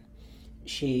occasion,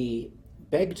 she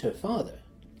begged her father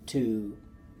to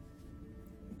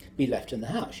be left in the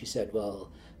house. She said,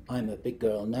 well, I'm a big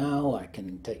girl now, I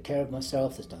can take care of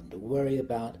myself, there's nothing to worry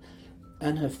about.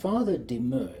 And her father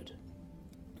demurred.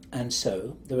 And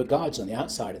so there were guards on the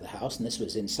outside of the house, and this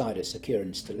was inside a secure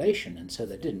installation, and so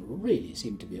there didn't really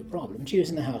seem to be a problem. She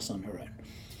was in the house on her own.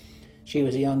 She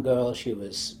was a young girl, she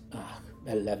was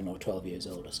 11 or 12 years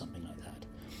old or something like that.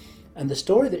 And the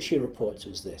story that she reports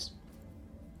was this.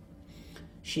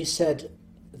 She said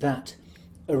that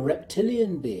a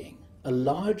reptilian being, a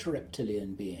large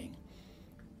reptilian being,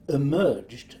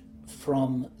 emerged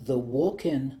from the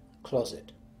walk-in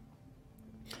closet.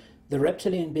 The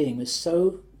reptilian being was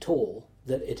so tall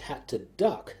that it had to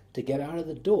duck to get out of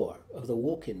the door of the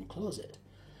walk-in closet.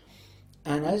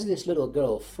 And as this little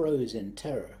girl froze in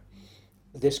terror,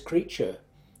 this creature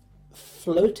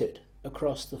floated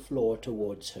across the floor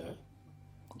towards her,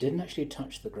 didn't actually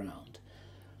touch the ground.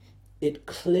 It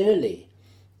clearly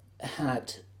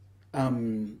had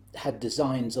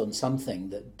designs on something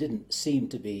that didn't seem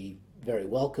to be very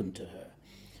welcome to her.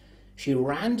 She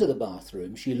ran to the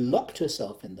bathroom, she locked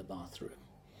herself in the bathroom,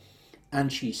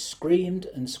 and she screamed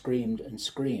and screamed and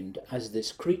screamed as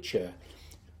this creature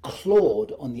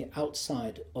clawed on the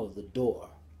outside of the door.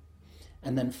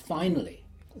 And then finally,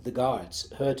 the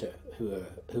guards heard her,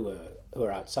 who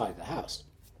were outside the house.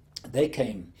 They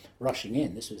came rushing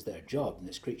in. This was their job, and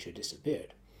this creature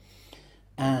disappeared.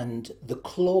 And the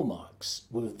claw marks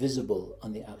were visible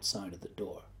on the outside of the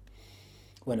door.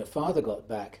 When her father got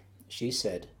back, she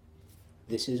said,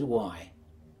 "This is why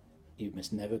you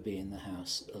must never be in the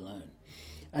house alone."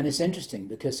 And it's interesting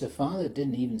because her father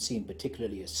didn't even seem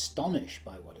particularly astonished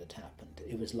by what had happened.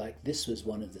 It was like this was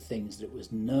one of the things that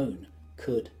was known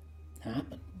could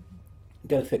happen.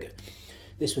 Go figure.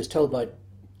 This was told by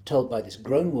this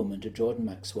grown woman to Jordan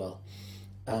Maxwell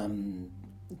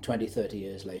 20, 30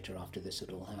 years later after this had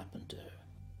all happened to her.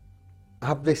 I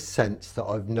have this sense that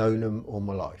I've known them all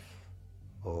my life,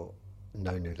 or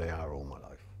known who they are all my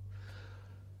life.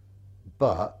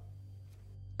 But,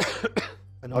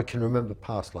 and I can remember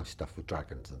past life stuff with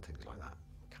dragons and things like that,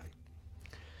 okay?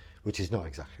 Which is not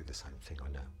exactly the same thing,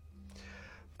 I know.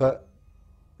 But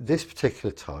this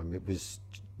particular time, it was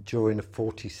during a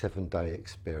 47-day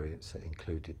experience that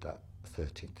included that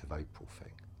 13th of April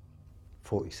thing.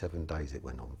 47 days it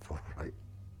went on for, right?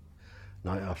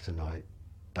 Night after night,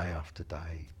 day after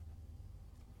day,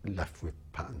 left with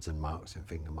patterns and marks and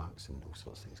finger marks and all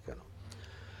sorts of things going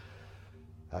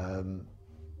on.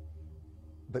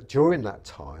 But during that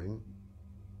time,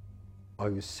 I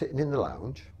was sitting in the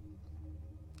lounge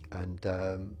and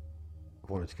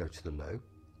wanted to go to the loo.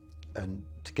 And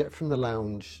to get from the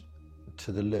lounge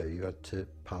to the loo, you had to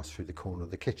pass through the corner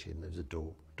of the kitchen. There's a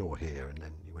door here, and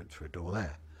then you went through a door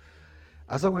there.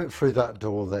 As I went through that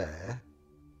door there,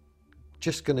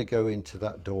 just going to go into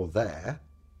that door there,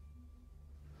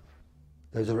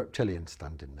 there's a reptilian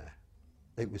standing there.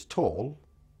 It was tall.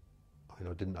 I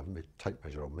mean, I didn't have a tape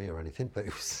measure on me or anything, but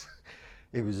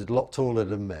it was a lot taller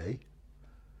than me.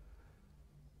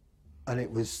 And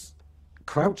it was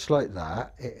crouched like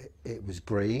that. It was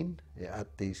green. It had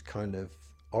these kind of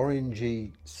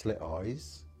orangey slit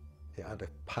eyes. It had a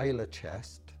paler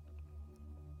chest.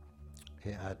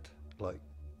 It had like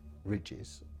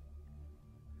ridges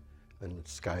and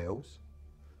scales.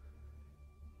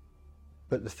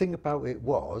 But the thing about it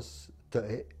was that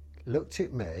it looked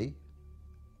at me,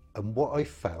 and what I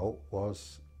felt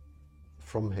was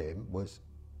from him was,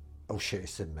 oh shit,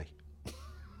 it's in me.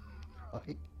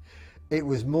 Right? It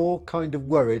was more kind of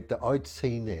worried that I'd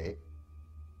seen it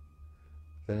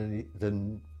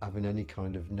than having any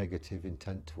kind of negative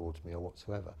intent towards me or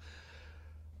whatsoever.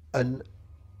 And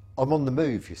I'm on the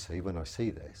move, you see, when I see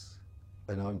this,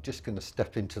 and I'm just going to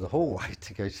step into the hallway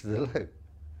to go to the loo.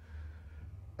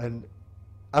 And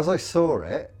as I saw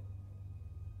it,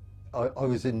 I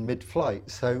was in mid-flight,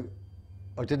 so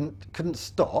I couldn't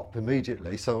stop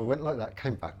immediately. So I went like that,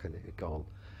 came back, and it had gone.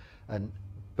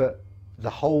 But the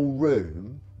whole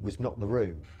room was not the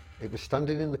room. It was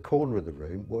standing in the corner of the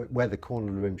room, where the corner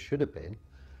of the room should have been,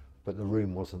 but the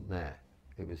room wasn't there.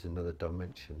 It was another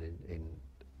dimension.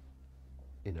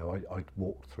 I'd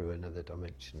walked through another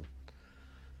dimension.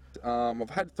 I've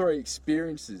had 3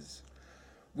 experiences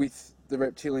with the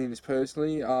reptilians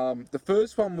personally. The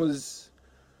first one was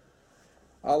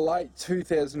late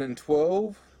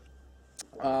 2012.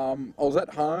 I was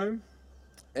at home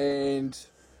and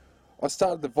I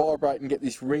started to vibrate and get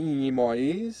this ringing in my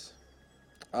ears.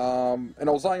 And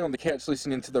I was laying on the couch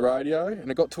listening to the radio, and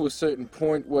it got to a certain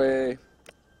point where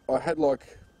I had my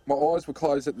eyes were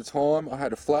closed at the time. I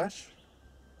had a flash.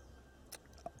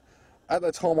 At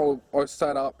that time, I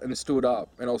sat up and stood up,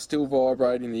 and I was still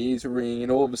vibrating, the ears were ringing,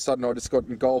 and all of a sudden I just got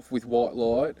engulfed with white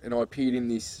light, and I appeared in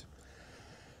this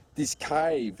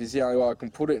cave, is the only way I can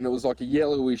put it, and it was like a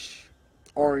yellowish,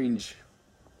 orange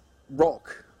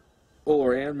rock all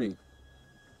around me.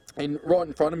 And right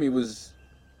in front of me was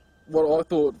what I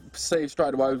perceived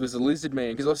straight away was a lizard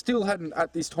man, because I still hadn't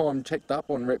at this time checked up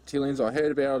on reptilians. I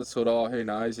heard about it, I thought, who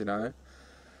knows,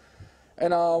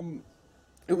 And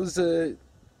it was a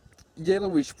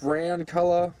yellowish brown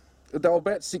colour. They were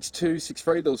about 6'2",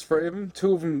 6'3", there was 3 of them.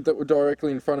 2 of them that were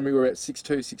directly in front of me were about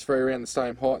 6'2", 6'3", around the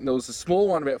same height, and there was a small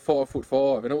one about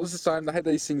 5'5", and it was the same. They had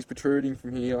these things protruding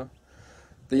from here.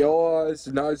 The eyes,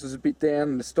 the nose was a bit down,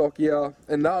 and the stockier,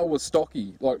 and they were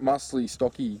stocky, like muscly,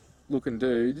 stocky looking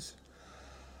dudes.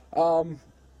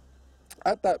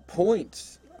 At that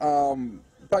point,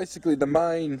 basically the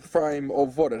main frame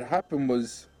of what had happened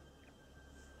was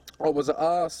I was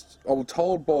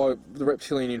told by the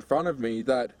reptilian in front of me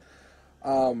that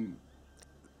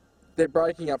they're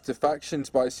breaking up to factions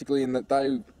basically, and that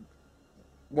they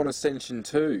want ascension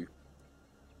too.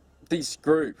 This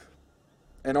group.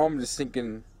 And I'm just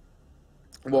thinking,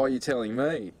 why are you telling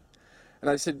me?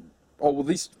 And they said,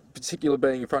 this particular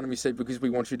being in front of me said, because we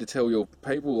want you to tell your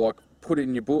people, put it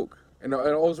in your book. And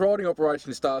I was writing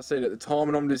Operation Starseed at the time,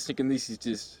 and I'm just thinking, this is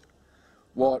just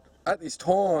what, at this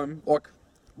time,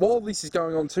 while this is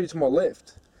going on too to my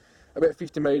left, about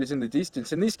 50 metres in the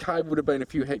distance, and this cave would have been a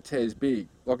few hectares big,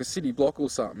 like a city block or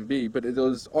something big, but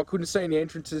I couldn't see any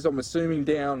entrances. I'm assuming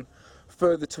down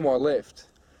further to my left,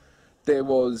 there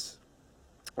was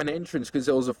an entrance, because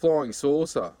there was a flying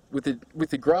saucer with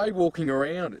the grey walking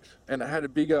around it, and it had a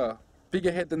bigger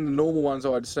head than the normal ones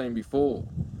I had seen before.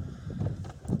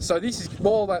 So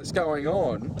while that's going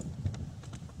on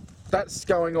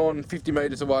 50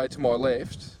 metres away to my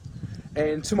left,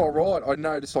 and to my right I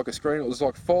noticed a screen. It was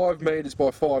 5 metres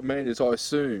by 5 metres, I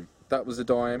assume that was the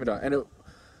diameter, and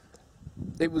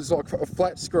it was like a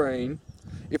flat screen.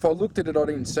 If I looked at it, I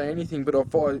didn't see anything, but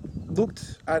if I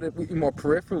looked at it in my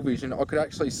peripheral vision, I could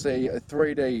actually see a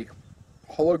 3D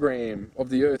hologram of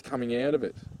the Earth coming out of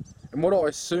it. And what I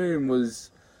assume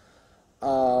was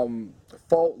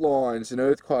fault lines and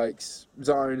earthquakes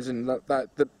zones and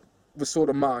that were sort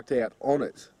of marked out on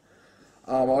it.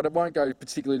 I won't go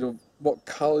particularly what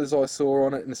colours I saw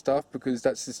on it and stuff, because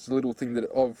that's just a little thing that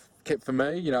I've kept for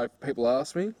me, you know, people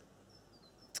ask me.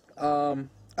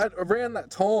 Around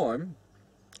that time,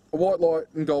 a white light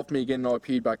engulfed me again and I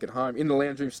appeared back at home in the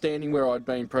lounge room, standing where I'd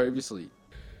been previously.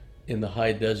 In the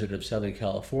high desert of Southern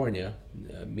California,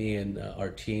 me and our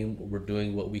team were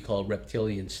doing what we call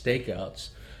Reptilian stakeouts.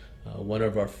 One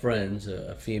of our friends,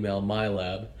 a female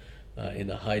MyLab, in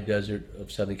the high desert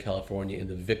of Southern California in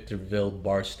the Victorville,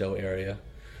 Barstow area,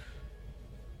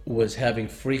 was having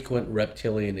frequent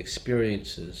reptilian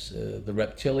experiences. The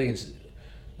reptilians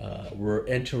were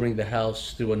entering the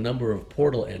house through a number of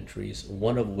portal entries,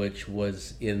 one of which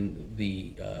was in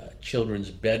the children's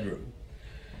bedroom.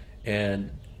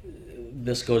 And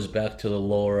this goes back to the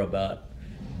lore about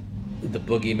the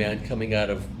boogeyman coming out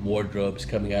of wardrobes,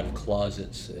 coming out of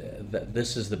closets.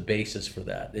 This is the basis for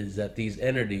that, is that these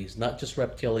entities, not just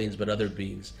reptilians but other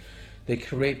beings, they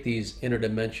create these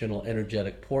interdimensional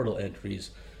energetic portal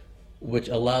entries, which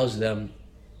allows them,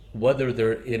 whether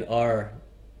they're in our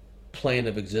plane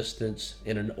of existence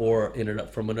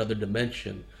from another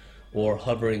dimension, or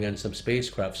hovering in some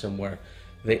spacecraft somewhere,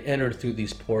 they enter through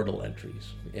these portal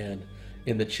entries. And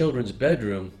in the children's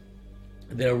bedroom,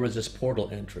 there was this portal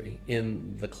entry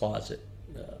in the closet,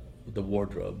 the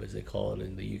wardrobe, as they call it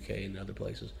in the UK and other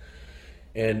places.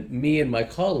 And me and my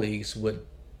colleagues would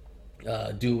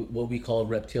do what we call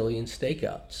reptilian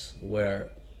stakeouts,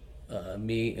 where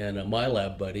me and a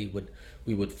MyLab buddy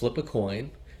we would flip a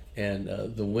coin, and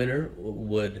the winner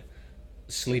would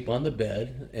sleep on the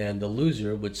bed, and the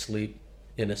loser would sleep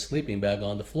in a sleeping bag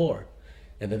on the floor.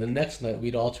 And then the next night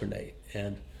we'd alternate.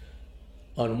 And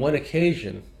on one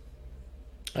occasion,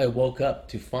 I woke up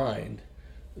to find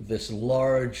this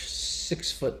large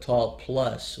 6 foot tall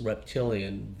plus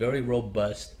reptilian, very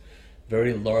robust,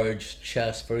 very large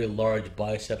chest, very large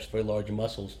biceps, very large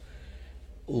muscles,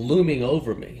 looming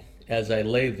over me. As I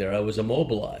lay there, I was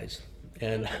immobilized,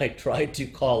 and I tried to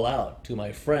call out to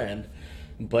my friend,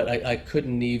 but I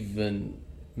couldn't even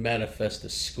manifest a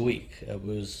squeak. It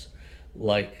was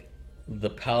like the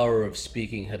power of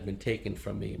speaking had been taken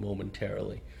from me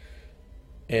momentarily.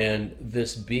 And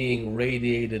this being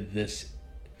radiated this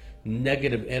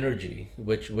negative energy,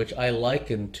 which I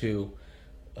liken to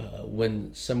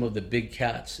when some of the big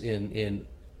cats in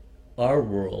our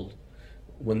world,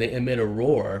 when they emit a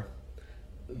roar,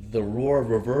 the roar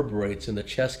reverberates in the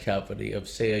chest cavity of,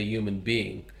 say, a human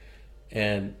being,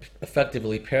 and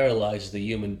effectively paralyzes the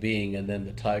human being, and then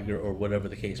the tiger, or whatever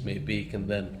the case may be, can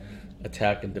then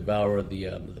attack and devour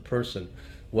the person.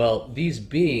 Well, these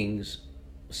beings,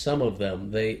 some of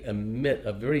them, they emit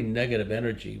a very negative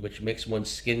energy, which makes one's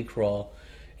skin crawl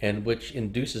and which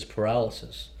induces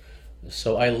paralysis.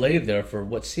 So I lay there for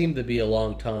what seemed to be a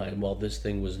long time while this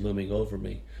thing was looming over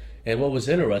me. And what was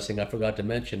interesting, I forgot to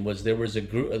mention, was there was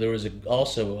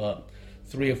also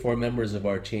 3 or 4 members of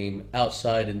our team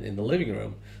outside in the living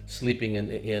room, sleeping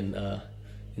in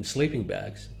sleeping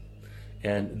bags,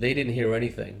 and they didn't hear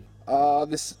anything.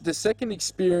 The second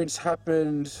experience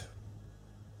happened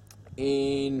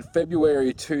in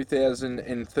February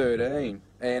 2013,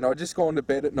 and I just gone to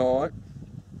bed at night,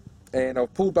 and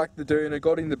I've pulled back the doona,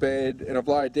 got in the bed, and I've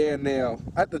laid down now.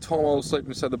 At the time I was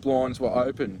sleeping, so the blinds were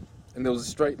open, and there was a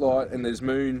street light, and there's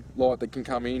moon light that can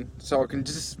come in, so I can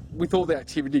just, with all the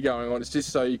activity going on, it's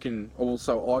just so you can,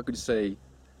 also I could see,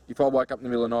 if I wake up in the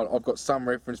middle of the night, I've got some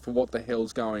reference for what the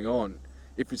hell's going on,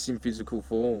 if it's in physical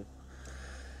form.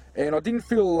 And I didn't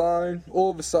feel alone. All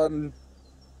of a sudden,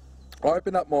 I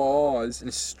opened up my eyes, and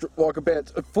like about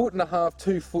 1.5 foot,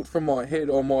 2 foot from my head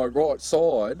on my right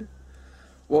side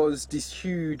was this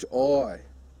huge eye.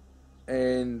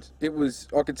 And it was,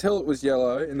 I could tell it was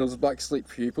yellow, and there was a black slit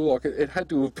pupil. Like it had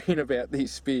to have been about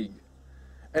this big.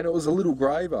 And it was a little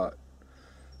grey butt.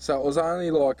 So it was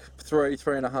only like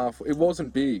 3.5. It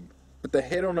wasn't big, but the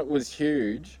head on it was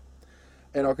huge.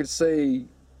 And I could see,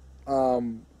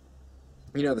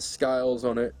 you know, the scales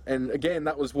on it. And again,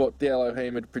 that was what the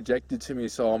Elohim had projected to me.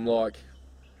 So I'm like,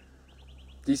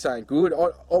 this ain't good. I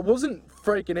wasn't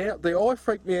freaking out. The eye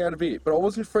freaked me out a bit, but I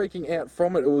wasn't freaking out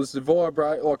from it. It was the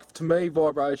like, to me,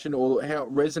 vibration, or how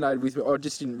it resonated with me.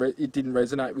 It didn't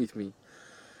resonate with me.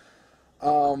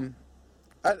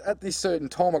 At this certain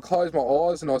time, I closed my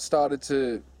eyes, and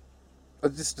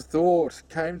just a thought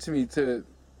came to me to,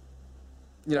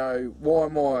 you know, why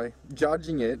am I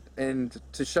judging it? And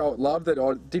to show it love, that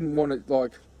I didn't want it,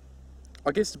 like,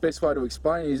 I guess the best way to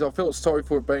explain it is I felt sorry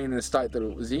for it being in the state that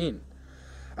it was in.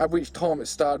 At which time it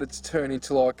started to turn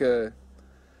into like it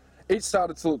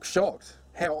started to look shocked.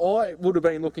 How I would have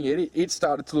been looking at it, it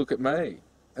started to look at me.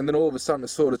 And then all of a sudden it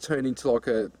sort of turned into like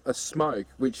a smoke,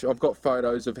 which I've got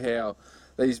photos of how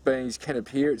these beings can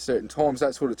appear at certain times.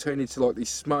 That's what it turned into, like this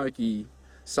smoky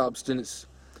substance,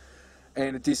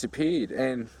 and it disappeared.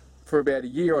 And for about a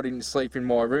year I didn't sleep in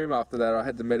my room after that. I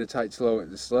had to meditate till I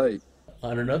went to sleep.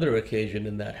 On another occasion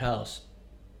in that house,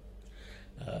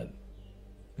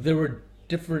 there were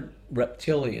different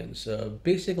reptilians,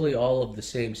 basically all of the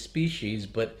same species,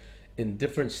 but in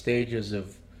different stages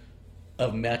of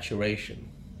maturation.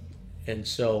 And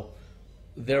so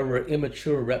there were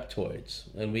immature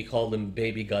reptoids, and we called them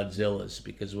baby Godzillas,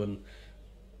 because when,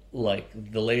 like,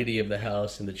 the lady of the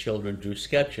house and the children drew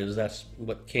sketches, that's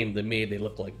what came to me. They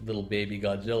looked like little baby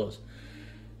Godzillas.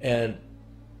 And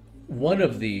one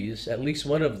of these, at least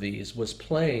one of these, was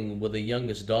playing with the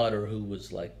youngest daughter, who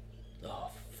was like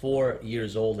 4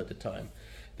 years old at the time.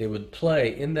 They would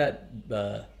play in that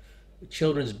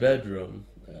children's bedroom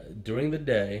during the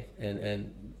day,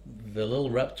 and the little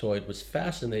reptoid was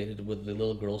fascinated with the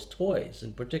little girl's toys.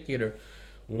 In particular,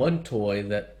 one toy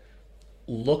that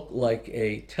looked like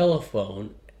a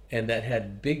telephone and that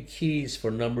had big keys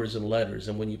for numbers and letters,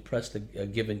 and when you pressed a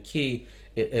given key,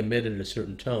 it emitted a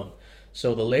certain tone.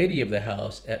 So the lady of the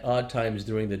house, at odd times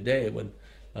during the day, when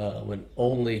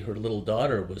only her little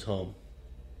daughter was home,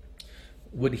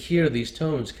 would hear these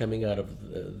tones coming out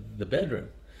of the bedroom.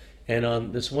 And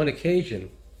on this one occasion,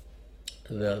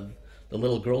 the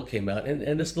little girl came out,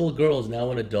 and this little girl is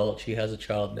now an adult. She has a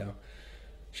child now.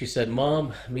 She said,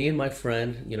 "Mom, me and my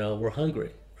friend, we're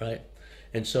hungry," right?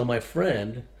 And so my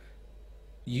friend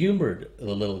humored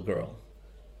the little girl.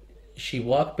 She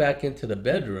walked back into the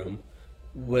bedroom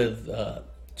with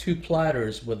 2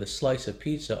 platters with a slice of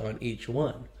pizza on each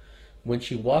one. When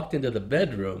she walked into the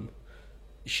bedroom,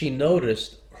 she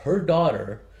noticed her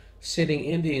daughter sitting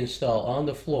Indian style on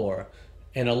the floor,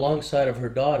 and alongside of her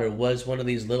daughter was one of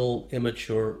these little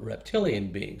immature reptilian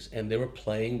beings, and they were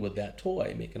playing with that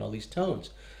toy, making all these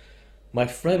tones. My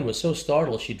friend was so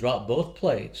startled, she dropped both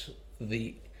plates.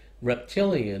 The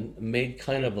reptilian made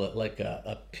kind of like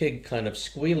a pig kind of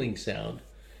squealing sound,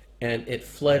 and it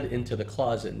fled into the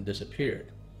closet and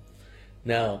disappeared.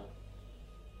 Now,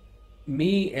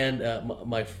 me and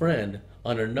my friend,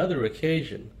 on another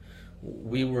occasion,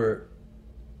 we were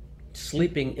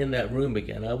sleeping in that room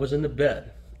again. I was in the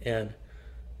bed, and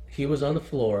he was on the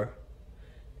floor,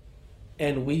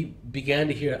 and I began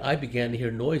to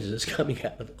hear noises coming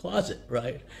out of the closet,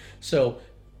 right? So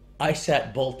I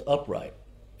sat bolt upright,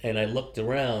 and I looked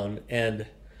around, and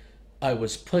I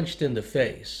was punched in the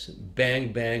face,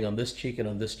 bang, bang, on this cheek and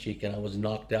on this cheek, and I was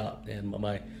knocked out, and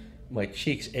my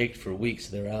cheeks ached for weeks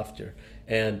thereafter.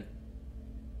 And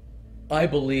I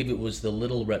believe it was the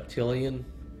little reptilian.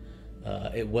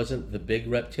 It wasn't the big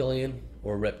reptilian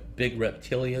or big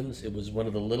reptilians. It was one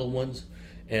of the little ones,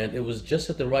 and it was just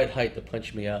at the right height to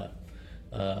punch me out.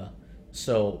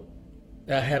 So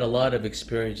I had a lot of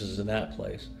experiences in that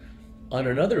place. On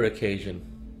another occasion,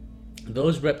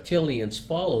 those reptilians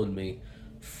followed me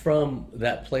from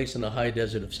that place in the high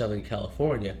desert of Southern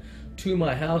California to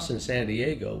my house in San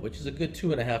Diego, which is a good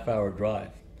 2.5-hour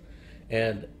drive.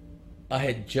 And I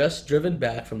had just driven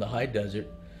back from the high desert,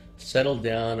 settled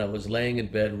down, I was laying in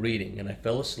bed reading, and I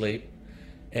fell asleep.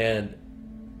 And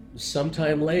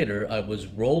sometime later, I was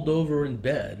rolled over in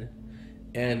bed,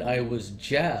 and I was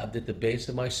jabbed at the base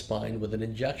of my spine with an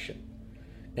injection.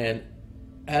 And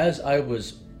as I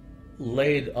was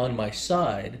laid on my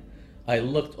side, I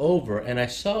looked over and I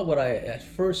saw what I at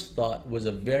first thought was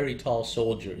a very tall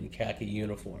soldier in khaki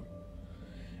uniform.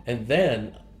 And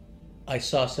then I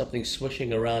saw something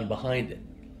swishing around behind it.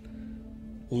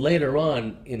 Later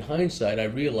on, in hindsight, I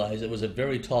realized it was a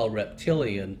very tall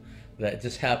reptilian that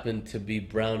just happened to be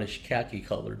brownish khaki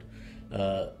colored.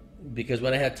 Because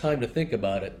when I had time to think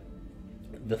about it,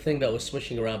 the thing that was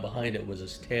swishing around behind it was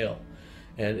his tail.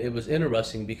 And it was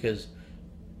interesting because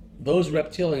those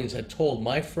reptilians had told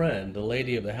my friend, the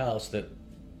lady of the house, that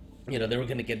they were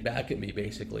going to get back at me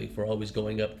basically for always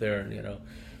going up there and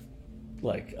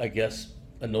like, I guess,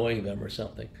 annoying them or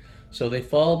something. So they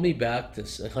followed me back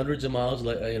to hundreds of miles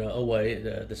away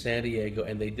to San Diego,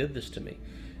 and they did this to me.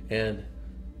 And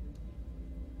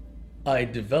I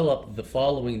developed the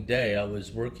following day. I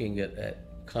was working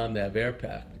at ComNav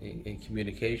AirPack in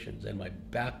communications, and my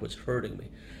back was hurting me.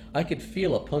 I could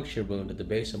feel a puncture wound at the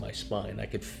base of my spine. I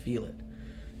could feel it,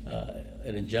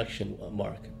 an injection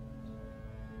mark.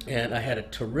 And I had a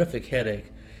terrific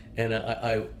headache. And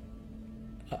I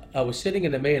was sitting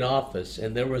in the main office,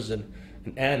 and there was an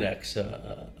annex,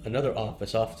 another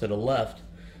office off to the left,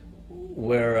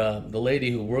 where the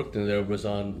lady who worked in there was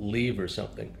on leave or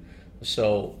something.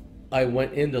 So I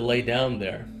went in to lay down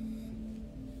there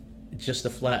just to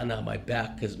flatten out my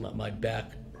back because my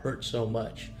back hurt so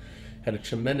much. Had a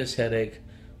tremendous headache,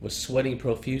 was sweating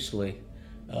profusely,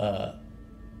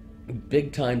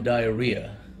 big time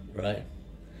diarrhea, right?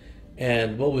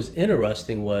 And what was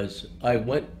interesting was I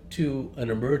went to an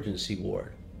emergency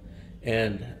ward,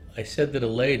 and I said to the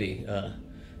lady,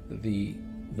 the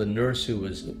nurse who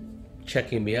was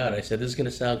checking me out, I said, this is going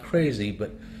to sound crazy,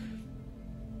 but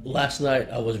last night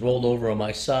I was rolled over on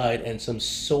my side and some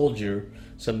soldier,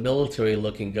 some military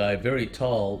looking guy, very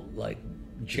tall, like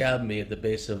jabbed me at the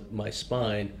base of my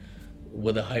spine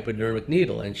with a hypodermic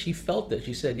needle. And she felt it.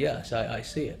 She said, yes, I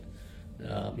see it.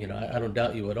 I don't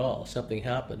doubt you at all. Something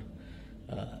happened.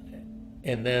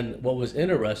 And then what was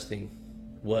interesting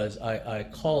was I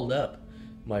called up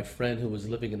my friend who was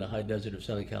living in the high desert of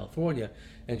Southern California,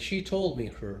 and she told me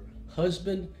her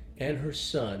husband and her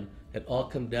son had all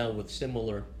come down with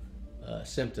similar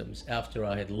symptoms after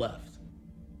I had left.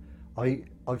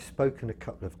 I've spoken a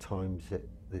couple of times at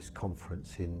this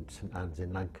conference in St Anne's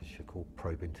in Lancashire called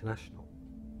Probe International,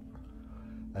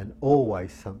 and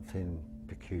always something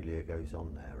peculiar goes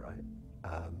on there,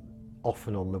 right?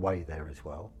 Often on the way there as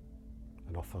well,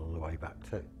 and often on the way back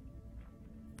too.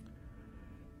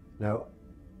 Now,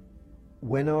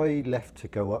 when I left to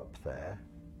go up there,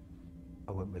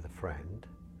 I went with a friend,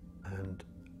 and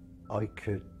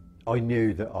I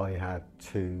knew that I had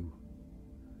two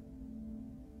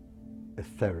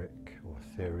etheric or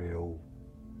ethereal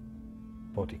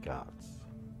bodyguards.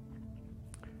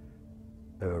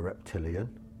 They were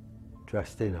reptilian,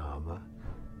 dressed in armour,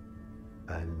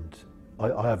 and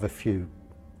I have a few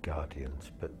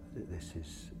guardians, but this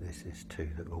is two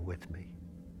that were with me.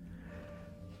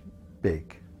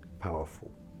 Big,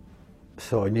 powerful.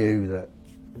 So I knew that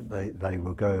they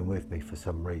were going with me for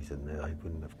some reason. They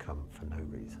wouldn't have come for no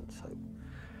reason. So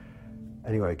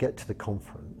anyway, I get to the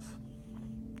conference,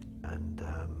 and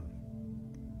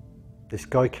this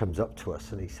guy comes up to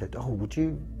us and he said, oh, would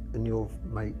you and your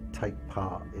mate take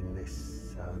part in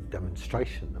this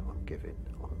demonstration that I'm giving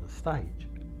on the stage?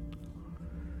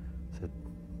 I said,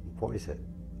 what is it?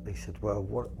 He said, well,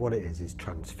 what it is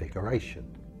transfiguration.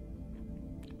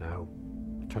 Now,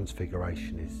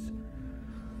 transfiguration is,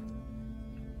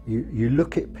 you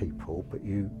look at people, but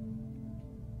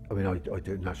I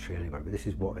do it naturally anyway, but this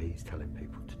is what he's telling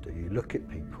people to do. You look at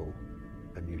people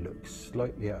and you look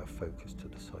slightly out of focus to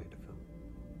the side of them,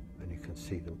 and you can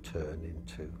see them turn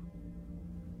into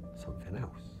something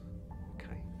else,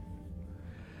 okay?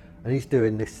 And he's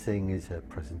doing this thing as a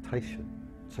presentation.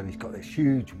 So he's got this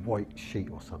huge white sheet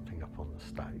or something up on the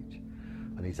stage,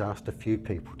 and he's asked a few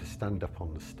people to stand up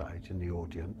on the stage in the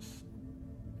audience,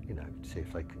 see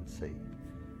if they can see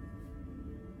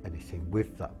anything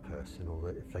with that person,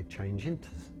 or if they change into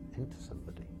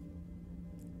somebody.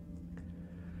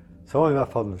 So I'm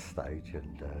up on the stage,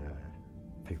 and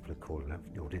people are calling out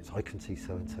from the audience, I can see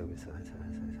so-and-so, so-and-so,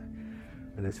 so-and-so.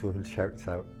 And this woman shouts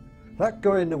out, that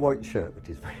guy in the white shirt, which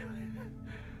is me,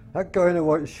 that guy in the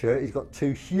white shirt, he's got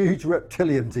two huge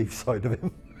reptilians each side of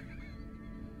him.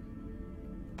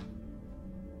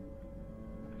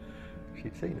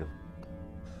 She'd seen them.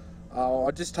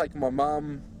 I'd just taken my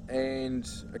mum and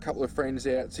a couple of friends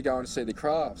out to go and see the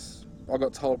crafts. I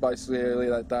got told basically earlier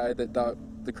that day that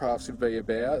the crafts would be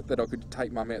about, that I could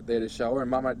take mum out there to show her, and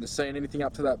mum hadn't seen anything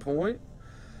up to that point.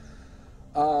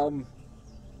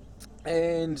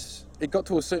 And it got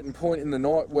to a certain point in the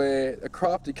night where a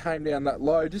crafter came down that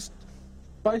low, just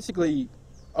basically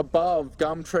above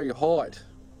Gumtree height,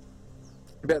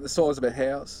 about the size of a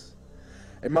house.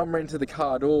 And mum ran to the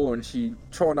car door and she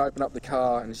tried to open up the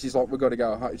car, and she's like, we've got to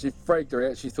go home. She freaked her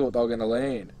out, she thought they were going to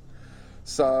land.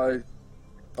 So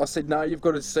I said, no, you've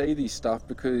got to see this stuff,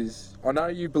 because I know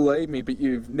you believe me, but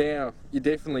you're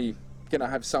definitely going to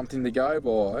have something to go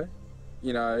by.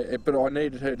 But I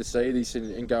needed her to see this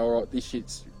and go, all right, this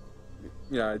shit's,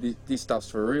 this stuff's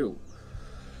for real.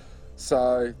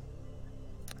 So,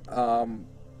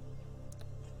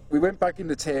 we went back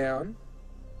into town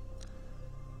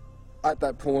at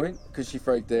that point, because she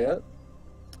freaked out.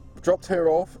 Dropped her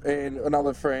off and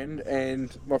another friend,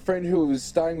 and my friend who was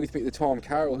staying with me at the time,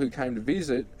 Carol, who came to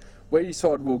visit, we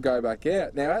decided we'll go back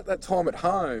out. Now, at that time at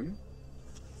home,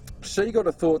 she got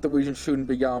a thought that we shouldn't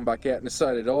be going back out, and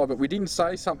so did I, but we didn't say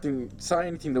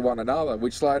anything to one another,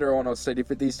 which later on I said, if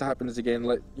this happens again,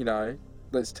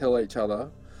 let's tell each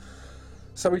other.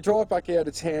 So we drive back out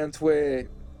of town to where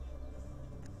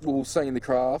we were seeing the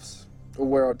crafts, or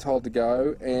where I'd told to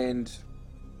go, and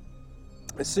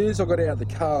as soon as I got out of the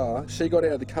car, she got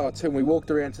out of the car too, and we walked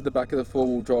around to the back of the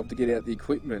four-wheel drive to get out the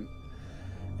equipment.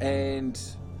 And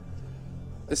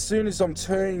as soon as I'm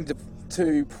turning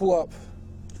to pull up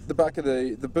the back of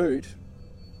the boot,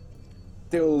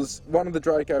 there was one of the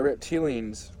Draco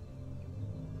Reptilians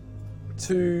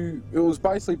it was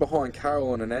basically behind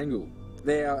Carol on an angle.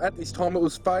 Now, at this time, it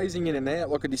was phasing in and out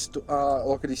like a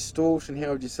distortion,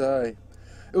 how would you say?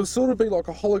 It was sort of be like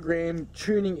a hologram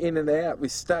tuning in and out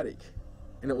with static,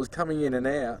 and it was coming in and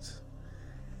out.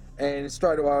 And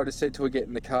straight away I just said to her, get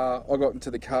in the car. I got into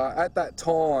the car. At that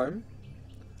time,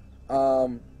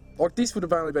 like this would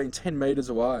have only been 10 metres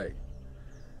away.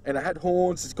 And it had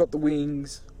horns, it's got the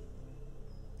wings.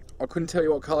 I couldn't tell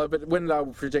you what colour, but when they were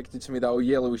projected to me, they were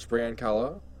yellowish brown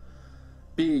colour.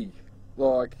 Big,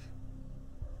 like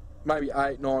maybe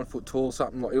 8-9 foot tall,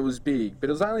 something like. It was big, but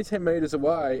it was only 10 metres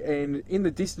away, and in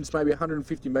the distance, maybe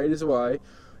 150 metres away,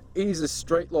 is a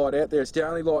street light out there. It's the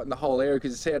only light in the whole area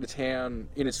because it's out of town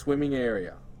in a swimming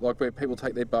area, like where people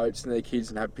take their boats and their kids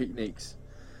and have picnics.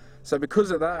 So because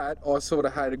of that, I sort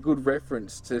of had a good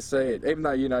reference to see it. Even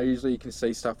though, you know, usually you can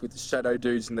see stuff with the shadow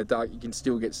dudes in the dark, you can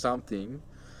still get something.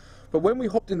 But when we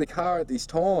hopped in the car at this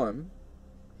time,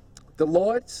 the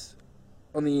lights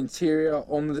on the interior,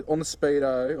 on the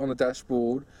speedo, on the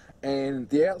dashboard, and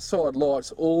the outside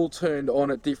lights all turned on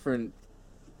at different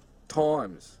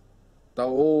times. They were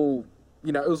all,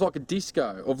 you know, it was like a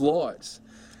disco of lights.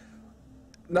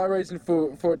 No reason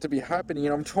for it to be happening,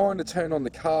 and I'm trying to turn on the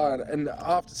car, and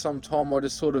after some time I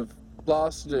just sort of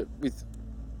blasted it with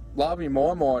love in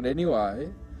my mind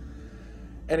anyway,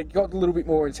 and it got a little bit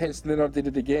more intense, and then I did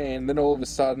it again. Then all of a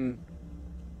sudden,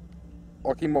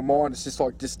 like in my mind, it's just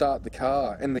like, just start the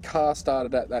car, and the car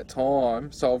started at that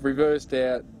time, so I've reversed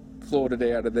out, floored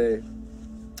it out of there,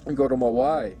 and got on my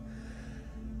way.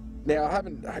 Now, I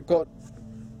haven't got,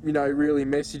 you know, really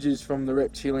messages from the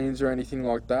Reptilians or anything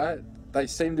like that. They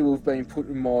seem to have been put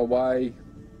in my way,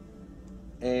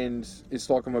 and it's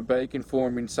like I'm a beacon for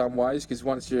them in some ways, because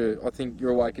once I think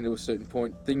you're awakened to a certain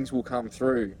point, things will come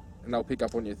through, and they'll pick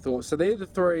up on your thoughts. So they're the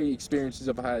 3 experiences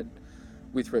I've had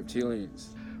with Reptilians.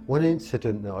 One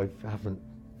incident that I haven't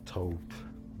told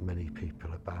many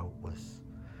people about was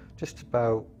just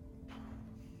about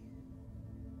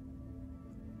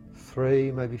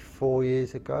 3, maybe 4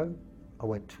 years ago. I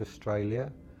went to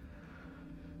Australia,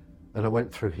 and I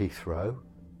went through Heathrow,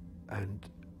 and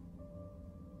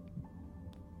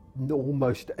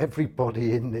almost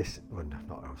everybody in this, well,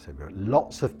 not everybody,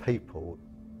 lots of people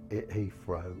at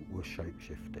Heathrow were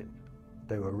shape-shifting.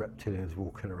 There were reptilians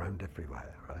walking around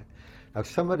everywhere, right? Now,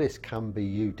 some of this can be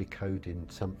you decoding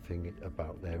something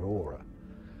about their aura,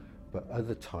 but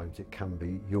other times it can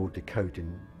be you're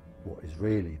decoding what is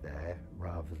really there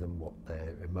rather than what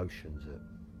their emotions are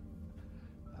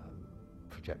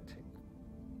projecting.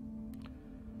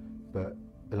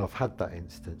 And I've had that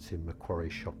instance in Macquarie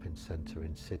Shopping Centre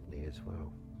in Sydney as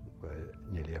well, where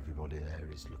nearly everybody there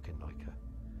is looking like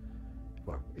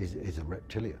is a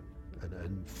reptilian,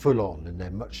 and full on, and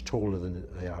they're much taller than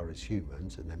they are as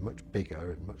humans, and they're much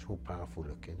bigger and much more powerful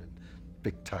looking, and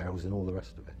big tails and all the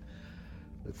rest of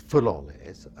it. Full on it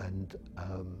is, and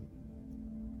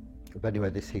but anyway,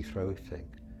 this Heathrow thing,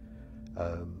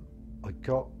 I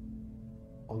got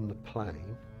on the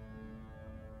plane,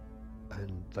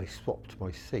 and they swapped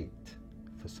my seat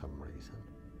for some reason,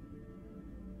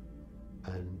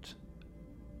 and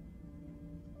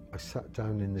I sat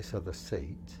down in this other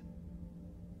seat,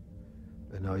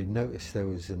 and I noticed there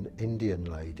was an Indian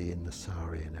lady in the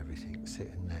sari and everything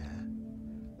sitting there,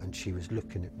 and she was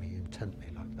looking at me intently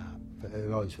like that, but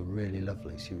her eyes were really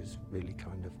lovely. She was really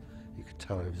kind of, you could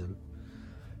tell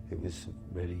it was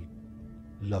really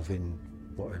loving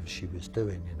whatever she was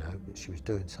doing, you know, but she was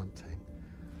doing something.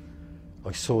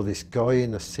 I saw this guy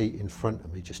in a seat in front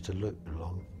of me just to look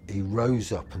along. He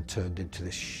rose up and turned into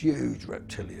this huge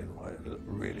reptilian,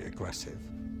 really aggressive.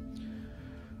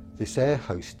 This air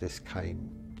hostess came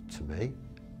to me,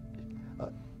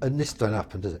 and this don't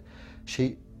happen, does it?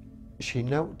 She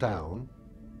knelt down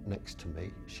next to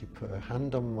me, she put her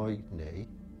hand on my knee,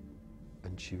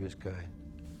 and she was going,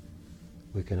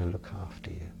 "We're going to look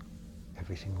after you.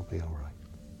 Everything will be all right."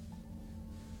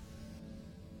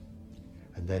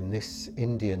 And then this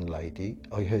Indian lady,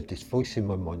 I heard this voice in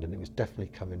my mind, and it was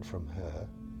definitely coming from her.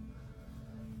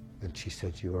 And she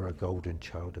said, "You are a golden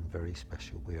child and very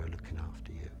special. We are looking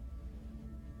after you."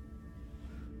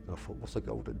 And I thought, what's a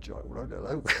golden child? I don't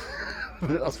know.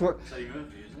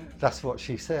 That's what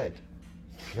she said.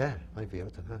 Yeah, maybe, I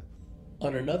don't know.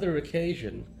 On another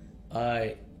occasion,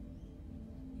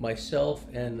 myself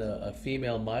and a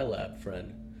female MyLab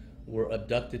friend were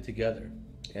abducted together,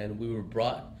 and we were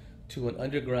brought to an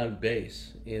underground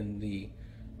base in the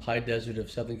high desert of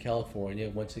Southern California,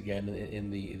 once again in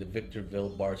the Victorville,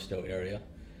 Barstow area.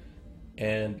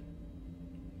 And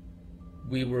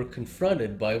we were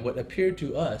confronted by what appeared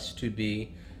to us to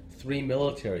be 3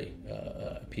 military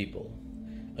people.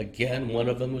 Again, one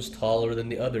of them was taller than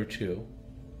the other two.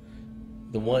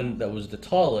 The one that was the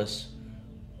tallest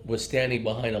was standing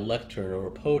behind a lectern or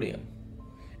a podium,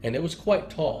 and it was quite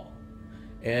tall,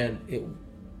 and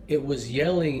it was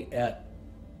yelling at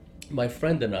my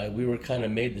friend and I. We were kind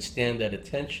of made to stand at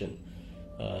attention,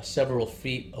 several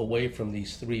feet away from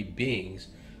these three beings.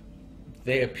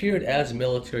 They appeared as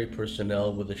military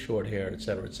personnel with the short hair,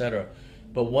 etc.,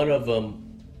 but one of them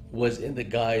was in the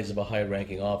guise of a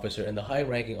high-ranking officer, and the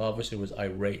high-ranking officer was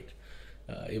irate.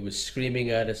 It was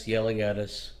screaming at us, yelling at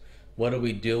us, what are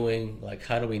we doing? Like,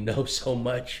 how do we know so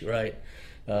much, right?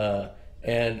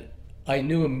 And I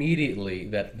knew immediately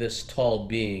that this tall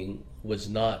being was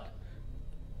not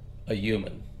a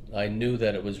human. I knew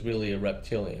that it was really a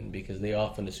reptilian, because they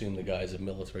often assume the guise of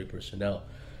military personnel.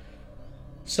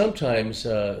 Sometimes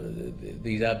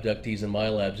these abductees in my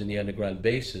labs in the underground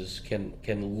bases can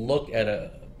look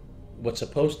at what's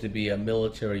supposed to be a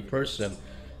military person,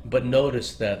 but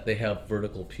notice that they have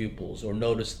vertical pupils, or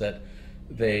notice that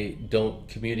they don't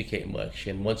communicate much,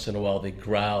 and once in a while they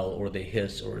growl or they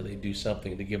hiss or they do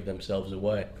something to give themselves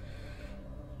away.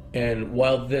 And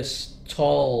while this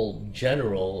tall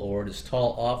general or this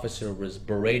tall officer was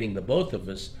berating the both of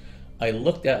us, I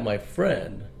looked at my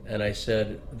friend and I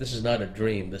said, this is not a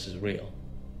dream, this is real.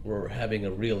 We're having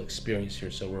a real experience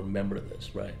here, so remember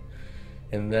this, right?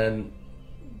 And then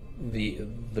the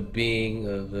being,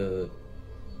 the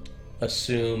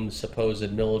assumed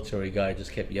supposed military guy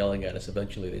just kept yelling at us.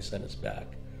 Eventually they sent us back.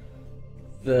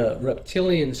 The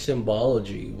reptilian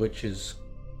symbology, which is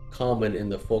common in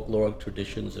the folkloric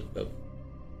traditions of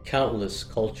countless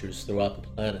cultures throughout the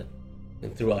planet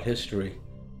and throughout history,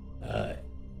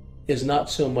 is not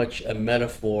so much a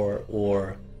metaphor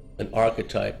or an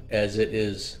archetype as it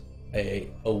is a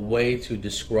way to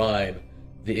describe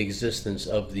the existence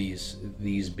of these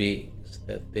beings,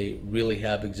 that they really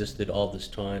have existed all this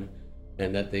time,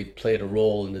 and that they've played a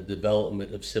role in the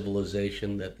development of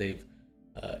civilization, that they've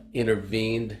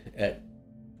intervened at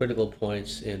critical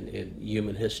points in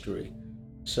human history.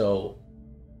 So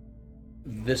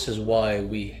this is why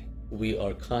we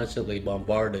are constantly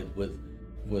bombarded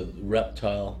with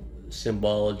reptile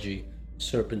symbology,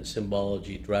 serpent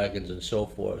symbology, dragons, and so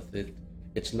forth.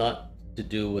 It's not to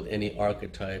do with any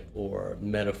archetype or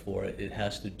metaphor. It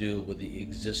has to do with the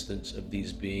existence of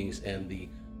these beings and the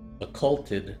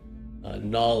occulted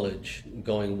knowledge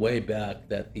going way back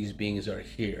that these beings are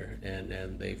here,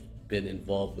 and they've been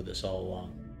involved with us all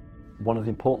along. One of the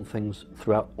important things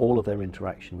throughout all of their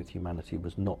interaction with humanity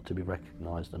was not to be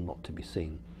recognized and not to be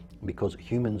seen, because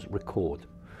humans record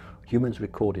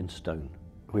in stone.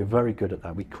 We're very good at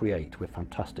that. We create. We're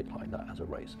fantastic like that as a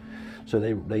race. So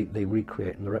they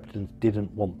recreate, and the reptilians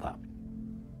didn't want that.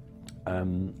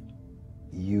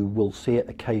 You will see it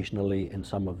occasionally in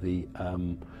some of the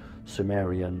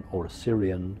Sumerian or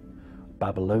Assyrian,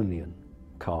 Babylonian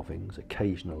carvings,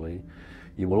 occasionally.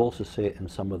 You will also see it in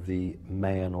some of the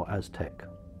Mayan or Aztec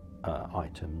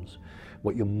items.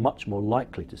 What you're much more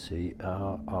likely to see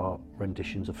are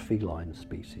renditions of feline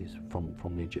species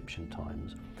from the Egyptian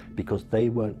times, because they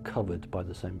weren't covered by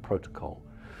the same protocol.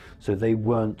 So they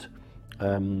weren't,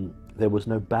 there was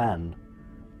no ban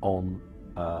on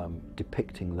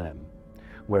depicting them,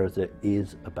 whereas there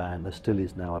is a ban, there still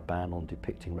is now a ban on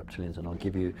depicting reptilians, and I'll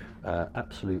give you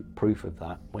absolute proof of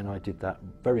that when I did that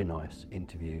very nice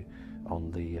interview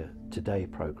on the Today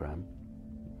programme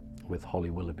with Holly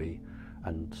Willoughby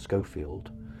and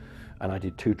Schofield, and I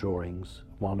did two drawings,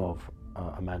 one of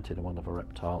a mantid and one of a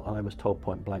reptile, and I was told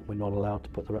point blank we're not allowed to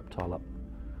put the reptile up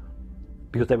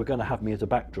because they were going to have me as a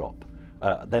backdrop,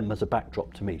 them as a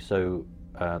backdrop to me. So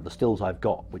the stills I've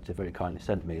got, which they very kindly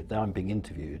sent me, now I'm being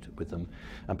interviewed with them,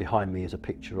 and behind me is a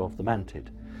picture of the mantid.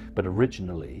 But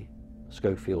originally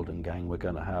Schofield and gang were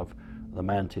going to have the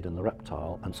mantid and the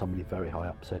reptile, and somebody very high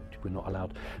up said we're not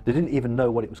allowed. They didn't even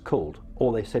know what it was called.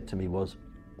 All they said to me was,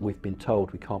 we've been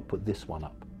told we can't put this one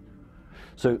up.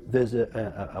 So there's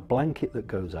a blanket that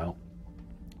goes out,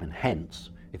 and hence,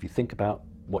 if you think about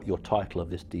what your title of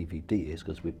this DVD is,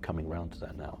 because we're coming around to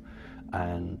that now,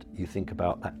 and you think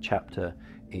about that chapter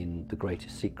in The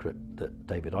Greatest Secret that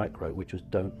David Icke wrote, which was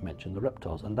don't mention the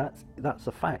reptiles, and that's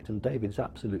a fact, and David's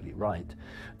absolutely right,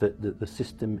 that the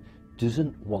system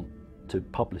doesn't want to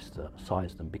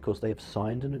publicise them because they have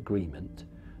signed an agreement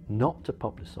not to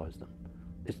publicise them.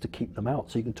 It's to keep them out.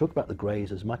 So you can talk about the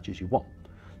greys as much as you want.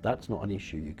 That's not an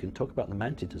issue. You can talk about the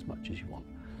mantids as much as you want,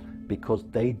 because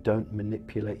they don't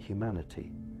manipulate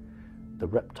humanity. The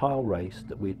reptile race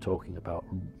that we're talking about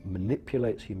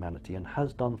manipulates humanity and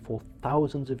has done for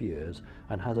thousands of years,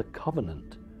 and has a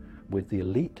covenant with the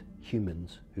elite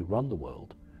humans who run the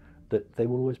world that they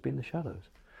will always be in the shadows.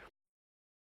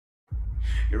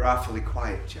 You're awfully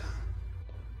quiet, John.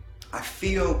 I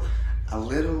feel a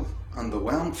little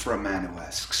underwhelmed for a man who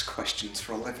asks questions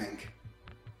for a living.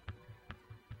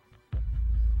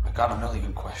 I got a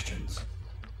million questions.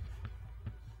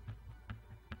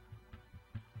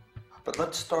 But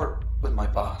let's start with my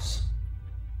boss.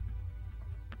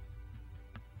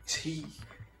 Is he...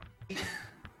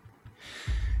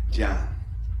 John,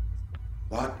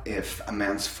 what if a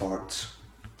man's faults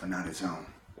are not his own?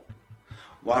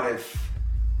 What if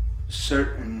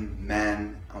certain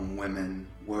men and women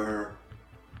were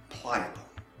pliable,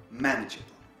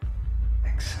 manageable,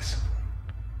 accessible?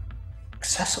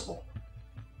 accessible?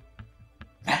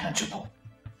 Manageable?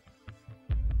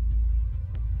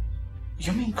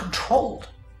 You mean controlled?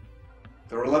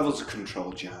 There are levels of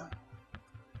control, John,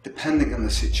 depending on the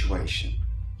situation.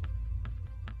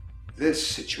 This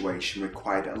situation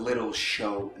required a little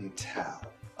show and tell.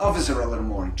 Others are a little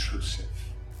more intrusive.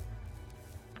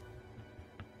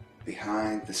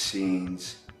 Behind the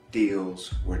scenes,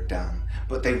 deals were done,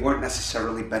 but they weren't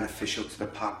necessarily beneficial to the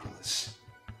populace.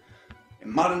 In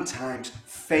modern times,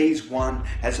 phase one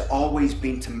has always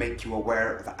been to make you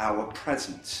aware of our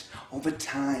presence. Over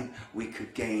time, we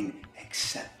could gain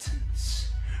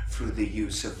acceptance through the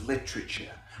use of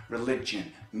literature,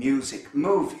 religion, music,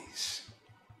 movies.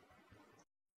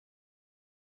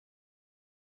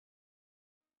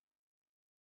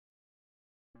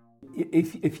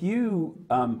 If you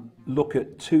look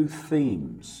at two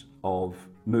themes of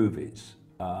movies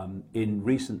in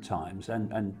recent times,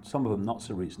 and some of them not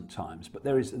so recent times, but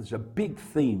there's a big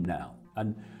theme now,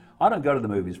 and I don't go to the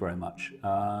movies very much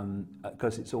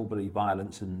because it's all bloody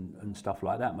violence and stuff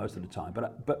like that most of the time.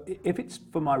 But if it's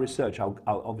for my research, I'll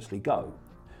obviously go.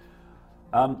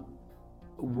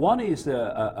 One is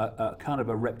a kind of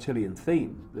a reptilian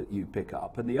theme that you pick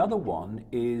up, and the other one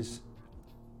is,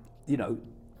 you know,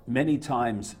 many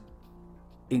times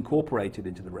incorporated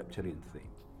into the reptilian theme,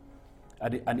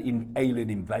 and in alien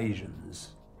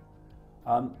invasions,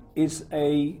 is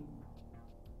a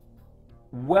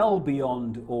well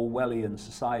beyond Orwellian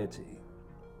society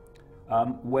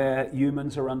where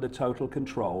humans are under total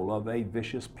control of a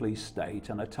vicious police state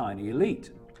and a tiny elite.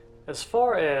 As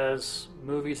far as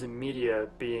movies and media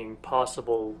being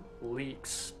possible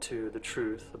leaks to the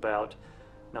truth about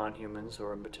non-humans,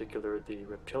 or in particular the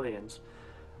reptilians,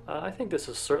 I think this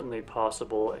is certainly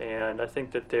possible, and I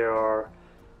think that there are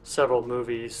several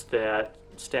movies that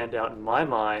stand out in my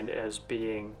mind as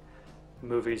being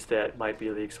movies that might be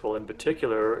leaks. Well, in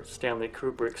particular, Stanley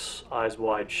Kubrick's Eyes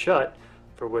Wide Shut,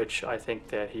 for which I think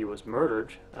that he was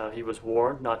murdered. He was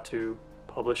warned not to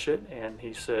publish it, and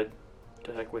he said,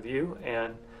 "To heck with you,"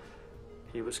 and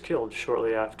he was killed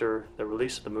shortly after the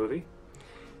release of the movie.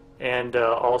 And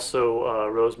also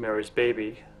Rosemary's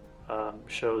Baby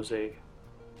shows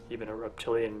even a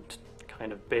reptilian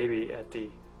kind of baby at the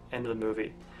end of the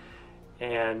movie,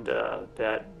 and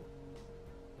that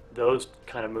those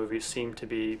kind of movies seem to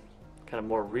be kind of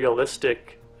more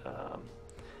realistic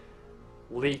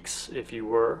leaks, if you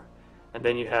were. And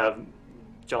then you have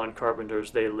John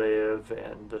Carpenter's They Live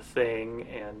and The Thing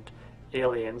and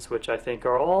Aliens, which I think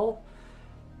are all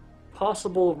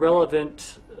possible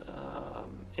relevant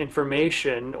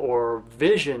information or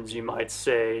visions, you might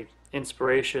say,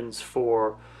 inspirations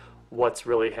for what's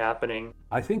really happening.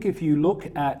 I think if you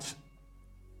look at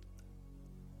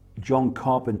John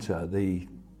Carpenter, the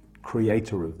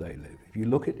creator of They Live, if you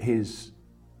look at his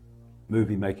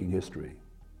movie-making history,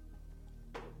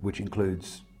 which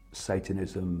includes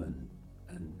Satanism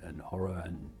and horror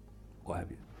and what have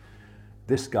you,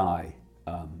 this guy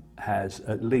has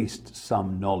at least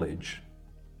some knowledge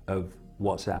of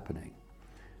what's happening.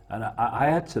 And I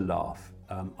had to laugh.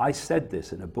 I said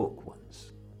this in a book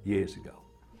once, years ago,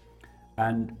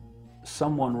 and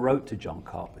someone wrote to John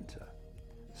Carpenter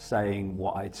saying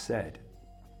what I'd said.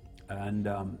 And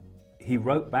he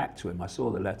wrote back to him, I saw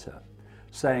the letter,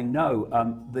 saying, no,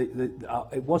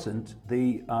 it wasn't.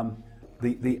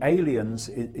 The aliens,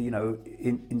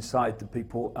 inside the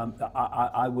people,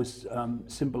 I was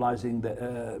symbolizing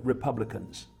the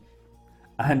Republicans.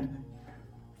 And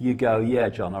you go, yeah,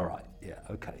 John, all right, yeah,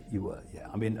 okay, you were, yeah.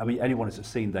 I mean, anyone who's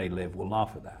seen They Live will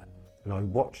laugh at that. And I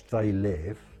watched They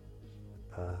Live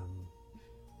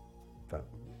about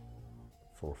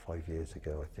 4 or 5 years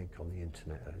ago, I think, on the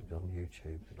internet, on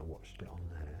YouTube, and I watched it on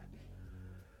there.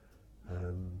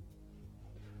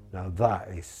 Now that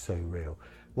is so real.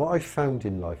 What I found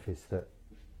in life is that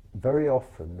very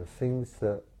often the things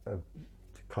that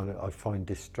I find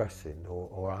distressing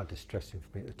or are distressing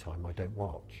for me at the time, I don't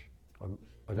watch.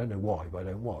 I don't know why, but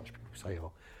I don't watch. People say,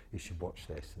 oh, you should watch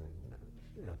this,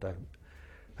 and I don't.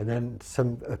 And then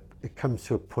it comes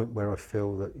to a point where I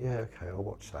feel that, yeah, okay, I'll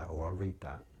watch that or I'll read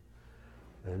that.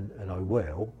 And I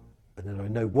will. And then I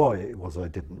know why it was I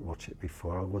didn't watch it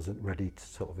before. I wasn't ready to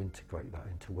sort of integrate that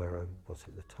into where I was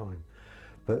at the time.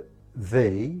 But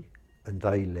Thee and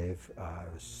They Live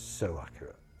are so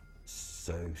accurate.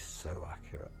 So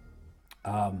accurate.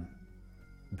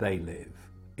 They Live.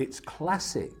 It's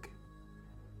classic.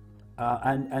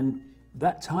 And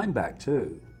that time back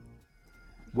too,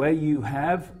 where you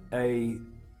have a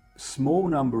small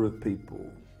number of people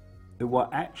who are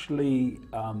actually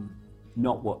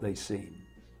not what they seem.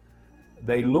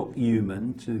 They look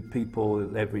human to people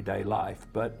in everyday life,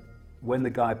 but when the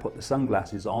guy put the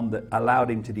sunglasses on that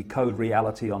allowed him to decode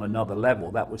reality on another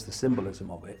level, that was the symbolism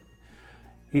of it,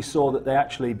 he saw that they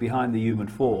actually, behind the human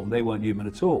form, they weren't human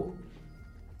at all.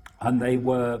 And they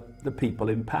were the people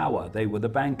in power. They were the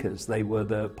bankers. They were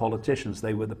the politicians.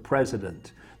 They were the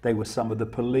president. They were some of the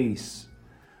police.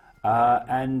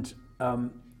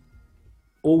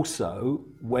 Also,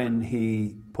 when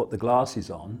he put the glasses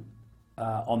on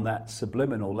that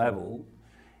subliminal level,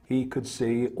 he could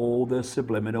see all the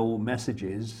subliminal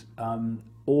messages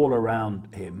all around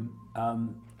him,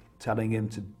 telling him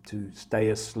to stay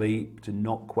asleep, to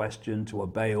not question, to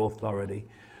obey authority.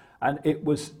 And it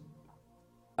was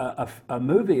a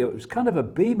movie, it was kind of a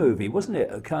B movie, wasn't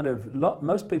it? A kind of,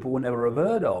 most people would never have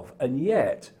heard of, and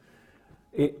yet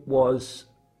it was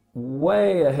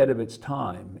way ahead of its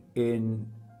time in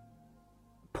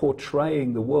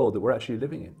portraying the world that we're actually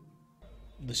living in.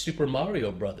 The Super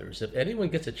Mario Brothers, if anyone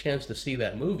gets a chance to see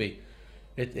that movie,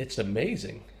 it's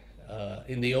amazing.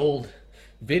 In the old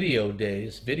video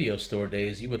store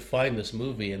days, you would find this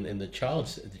movie in the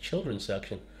children's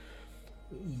section.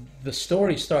 The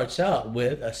story starts out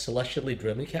with a celestially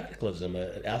driven cataclysm.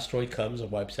 An asteroid comes and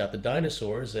wipes out the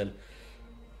dinosaurs, and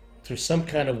through some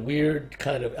kind of weird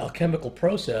kind of alchemical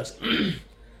process,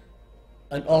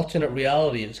 an alternate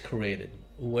reality is created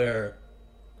where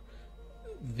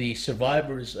the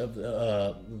survivors of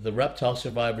the reptile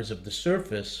survivors of the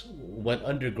surface went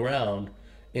underground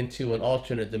into an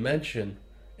alternate dimension,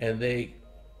 and they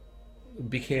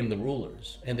became the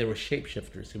rulers, and they were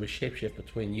shapeshifters. They were shapeshift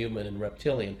between human and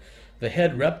reptilian. The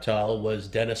head reptile was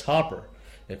Dennis Hopper,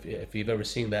 if you've ever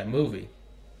seen that movie,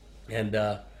 and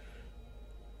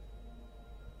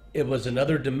it was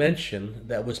another dimension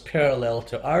that was parallel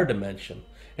to our dimension,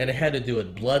 and it had to do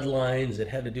with bloodlines. It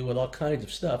had to do with all kinds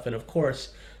of stuff, and of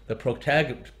course, the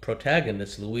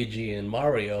protagonists, Luigi and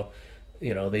Mario,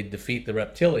 they defeat the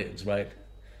Reptilians, right?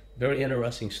 Very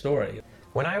interesting story.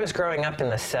 When I was growing up in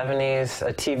the 70s,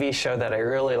 a TV show that I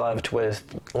really loved was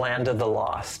Land of the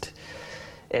Lost.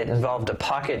 It involved a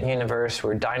pocket universe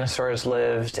where dinosaurs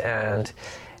lived and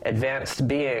advanced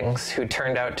beings who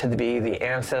turned out to be the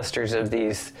ancestors of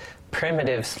these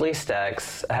primitive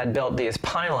Sleestaks had built these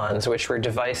pylons, which were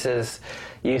devices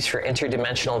used for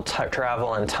interdimensional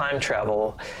travel and time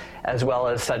travel, as well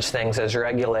as such things as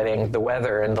regulating the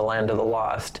weather in the Land of the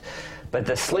Lost. But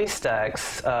the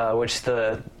Sleestaks, which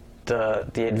the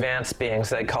advanced beings,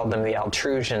 they called them the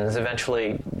Altrusians,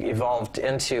 eventually evolved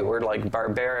into, were like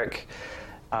barbaric,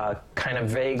 kind of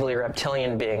vaguely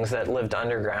reptilian beings that lived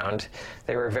underground.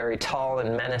 They were very tall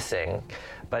and menacing,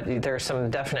 but there are some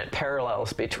definite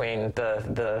parallels between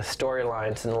the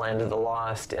storylines in the Land of the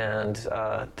Lost and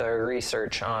the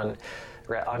research on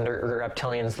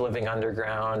reptilians living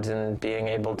underground and being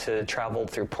able to travel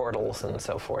through portals and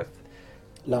so forth.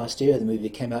 Last year, the movie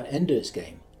came out, Ender's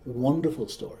Game, a wonderful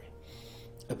story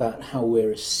about how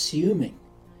we're assuming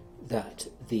that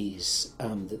these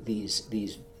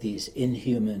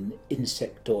inhuman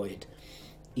insectoid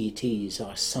ETs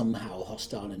are somehow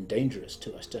hostile and dangerous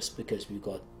to us just because we've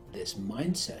got this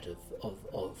mindset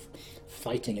of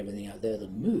fighting everything out there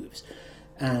that moves,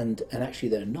 and actually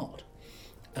they're not.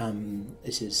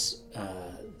 This is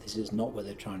not what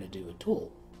they're trying to do at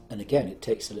all. And again, it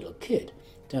takes a little kid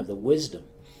to have the wisdom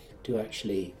to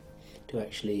actually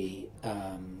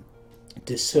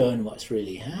discern what's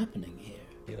really happening here.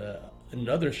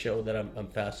 Another show that I'm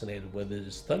fascinated with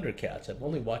is Thundercats. I've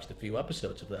only watched a few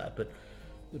episodes of that, but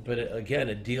again,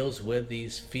 it deals with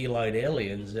these feline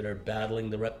aliens that are battling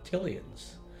the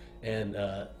Reptilians, and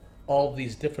all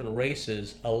these different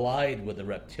races allied with the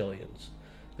Reptilians.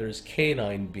 There's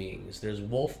canine beings, there's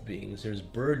wolf beings, there's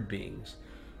bird beings.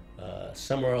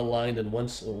 Some are aligned on one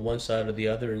side or the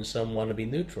other, and some want to be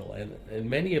neutral. And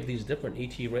many of these different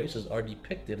ET races are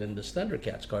depicted in this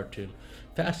Thundercats cartoon.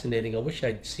 Fascinating. I wish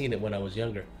I'd seen it when I was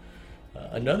younger.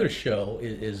 Another show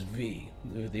is V,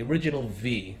 the original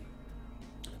V,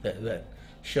 that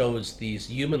shows these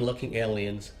human-looking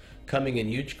aliens coming in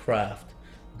huge craft,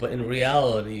 but in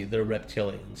reality they're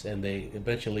reptilians, and they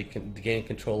eventually can gain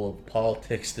control of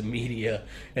politics, the media,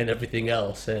 and everything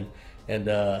else, and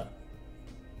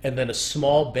then a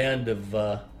small band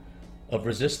of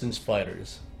resistance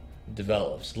fighters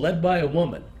develops, led by a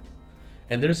woman.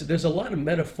 And there's a lot of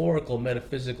metaphorical,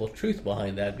 metaphysical truth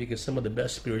behind that, because some of the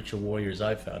best spiritual warriors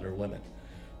I've found are women.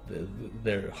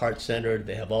 They're heart-centered,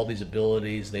 they have all these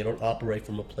abilities, they don't operate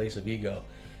from a place of ego,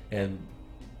 and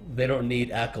they don't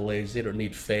need accolades, they don't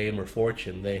need fame or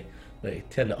fortune. They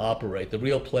tend to operate, the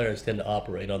real players tend to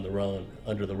operate on their own,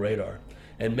 under the radar.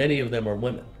 And many of them are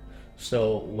women.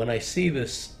 So when I see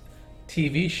this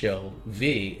TV show,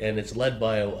 V, and it's led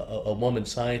by a woman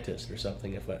scientist or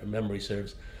something, if my memory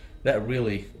serves, that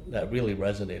really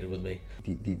resonated with me.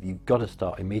 You've got to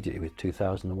start immediately with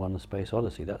 2001: A Space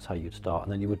Odyssey. That's how you'd start,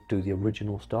 and then you would do the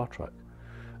original Star Trek,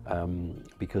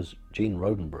 because Gene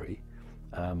Roddenberry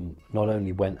not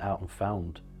only went out and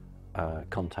found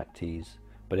contactees,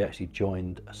 but he actually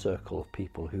joined a circle of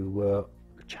people who were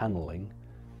channeling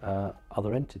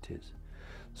other entities.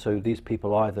 So these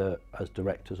people, either as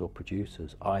directors or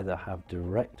producers, either have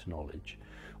direct knowledge,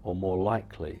 or more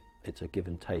likely it's a give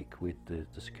and take with the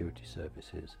security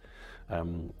services.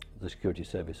 The security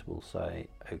service will say,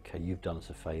 okay, you've done us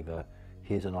a favour,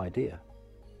 here's an idea.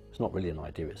 It's not really an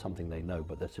idea, it's something they know,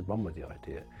 but they're to run with the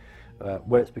idea.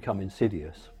 Where it's become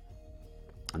insidious,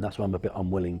 and that's why I'm a bit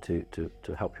unwilling to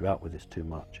help you out with this too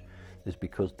much, is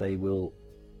because they will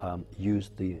use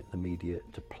the media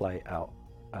to play out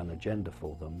an agenda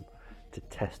for them, to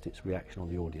test its reaction on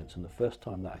the audience. And the first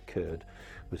time that occurred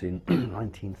was in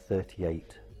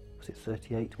 1938. Was it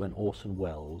 38, when Orson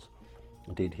Welles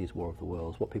did his War of the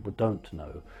Worlds? What people don't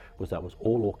know was that was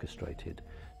all orchestrated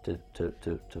to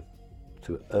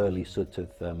early sort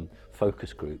of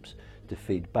focus groups to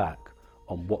feed back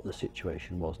on what the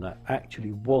situation was. Now, it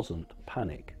actually wasn't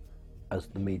panic, as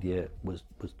the media was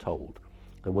told.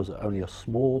 There was only a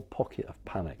small pocket of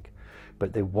panic,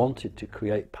 but they wanted to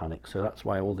create panic, so that's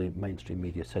why all the mainstream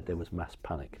media said there was mass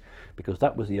panic, because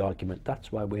that was the argument.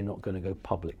 That's why we're not going to go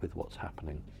public with what's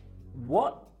happening.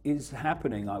 What is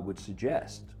happening, I would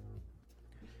suggest,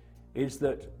 is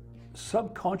that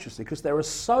subconsciously, because there are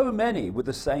so many with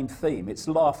the same theme, it's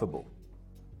laughable.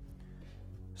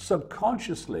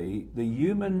 Subconsciously, the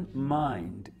human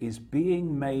mind is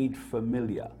being made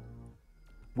familiar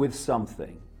with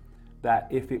something that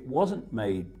if it wasn't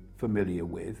made familiar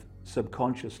with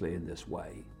subconsciously in this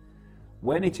way,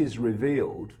 when it is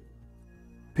revealed,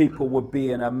 people would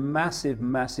be in a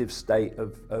massive state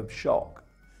of shock.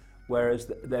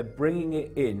 Whereas they're bringing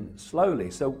it in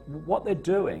slowly. So what they're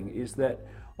doing is that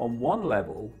on one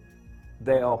level,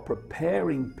 they are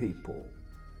preparing people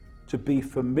to be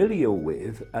familiar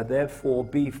with, and therefore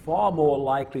be far more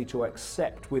likely to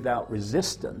accept without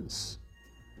resistance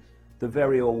the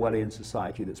very Orwellian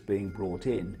society that's being brought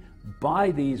in by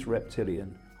these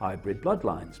reptilian hybrid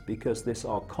bloodlines, because this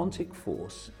archontic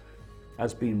force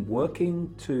has been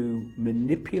working to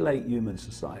manipulate human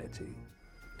society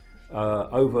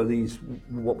over these,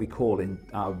 what we call in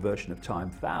our version of time,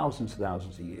 thousands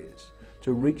of years,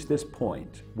 to reach this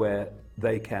point where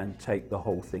they can take the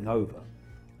whole thing over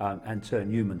and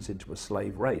turn humans into a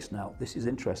slave race. Now, this is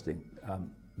interesting,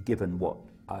 given what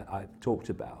I've talked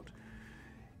about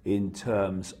in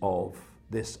terms of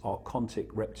this archontic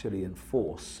reptilian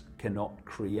force cannot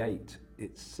create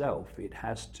itself. It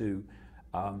has to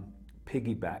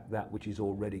piggyback that which is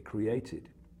already created.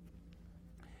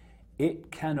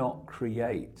 It cannot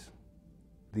create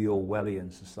the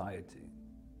Orwellian society.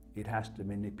 It has to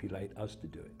manipulate us to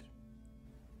do it.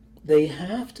 They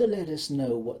have to let us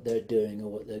know what they're doing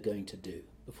or what they're going to do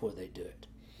before they do it.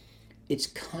 It's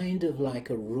kind of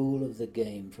like a rule of the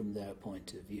game from their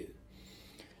point of view.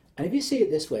 And if you see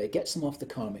it this way, it gets them off the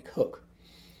karmic hook.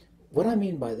 What I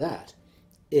mean by that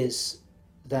is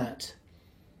that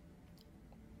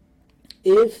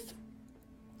if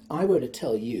I were to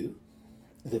tell you,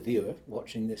 the viewer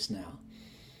watching this now,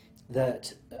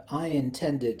 that I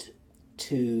intended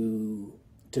to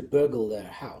burgle their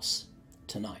house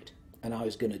tonight, and I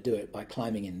was going to do it by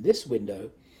climbing in this window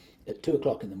at 2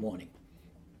 o'clock in the morning,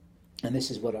 and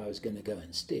this is what I was going to go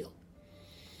and steal.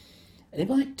 And if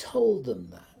I told them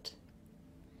that,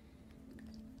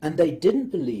 and they didn't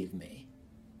believe me,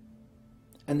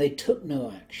 and they took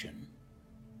no action,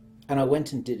 and I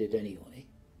went and did it anyway,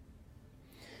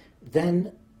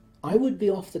 then I would be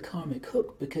off the karmic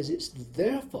hook, because it's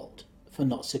their fault for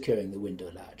not securing the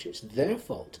window latch. It's their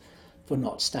fault for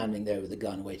not standing there with a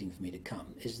gun waiting for me to come.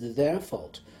 It's their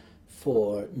fault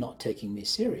for not taking me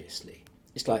seriously.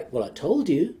 It's like, well, I told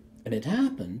you, and it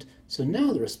happened, so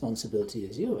now the responsibility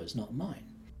is yours, not mine.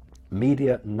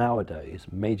 media nowadays,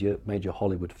 major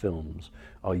Hollywood films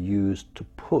are used to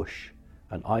push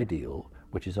an ideal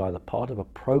which is either part of a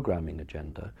programming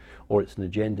agenda or it's an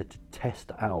agenda to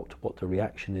test out what the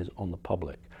reaction is on the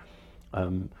public.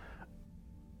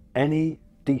 Any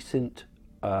decent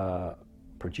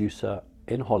producer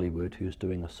in Hollywood who's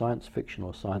doing a science fiction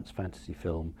or science fantasy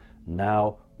film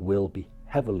now will be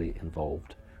heavily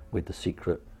involved with the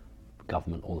secret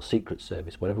government or the secret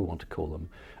service, whatever we want to call them,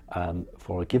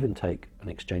 for a give and take, an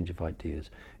exchange of ideas.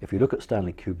 If you look at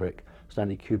Stanley Kubrick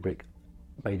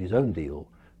made his own deal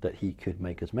that he could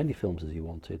make as many films as he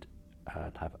wanted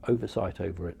and have oversight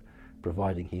over it,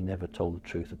 providing he never told the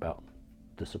truth about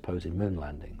the supposed moon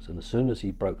landings. And as soon as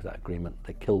he broke that agreement,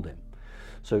 they killed him.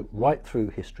 So right through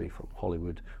history from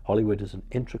Hollywood, Hollywood is an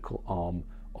integral arm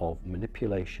of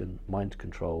manipulation, mind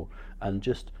control, and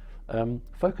just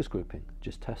focus grouping,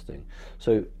 just testing.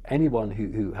 So anyone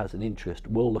who has an interest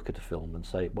will look at a film and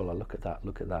say, well, I look at that,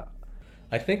 look at that.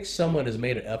 I think someone has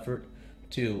made an effort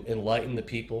to enlighten the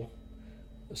people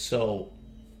so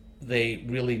they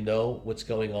really know what's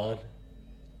going on,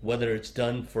 whether it's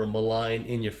done for malign,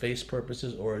 in-your-face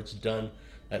purposes, or it's done,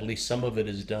 at least some of it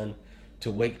is done, to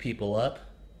wake people up.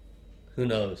 Who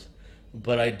knows?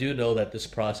 But I do know that this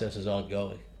process is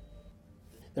ongoing.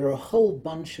 There are a whole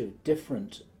bunch of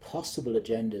different possible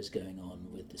agendas going on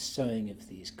with the sowing of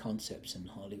these concepts in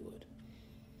Hollywood.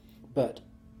 But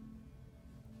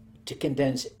to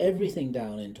condense everything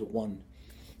down into one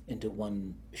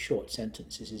short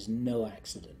sentence, this is no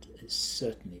accident. It's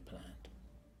certainly planned.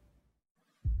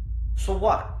 So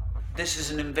what? This is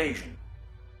an invasion.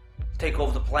 Take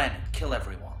over the planet, kill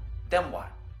everyone. Then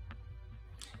what?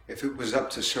 If it was up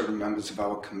to certain members of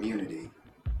our community,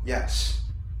 yes.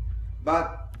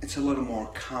 But it's a little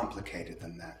more complicated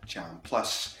than that, John.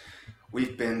 Plus,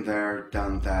 we've been there,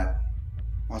 done that.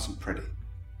 Wasn't pretty.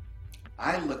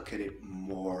 I look at it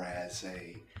more as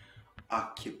a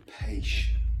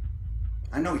occupation.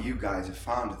 I know you guys are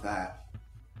fond of that.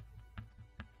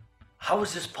 How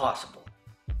is this possible?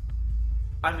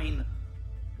 I mean,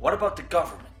 what about the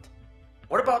government?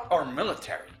 What about our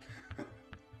military?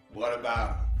 What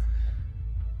about them?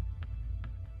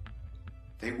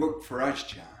 They work for us,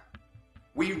 John.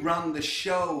 We run the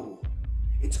show.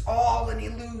 It's all an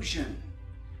illusion.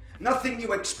 Nothing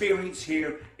you experience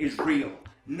here is real.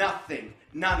 Nothing.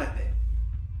 None of it.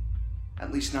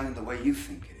 At least not in the way you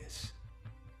think it is.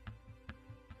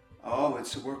 Oh,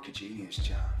 it's a work of genius,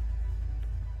 John.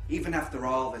 Even after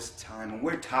all this time, and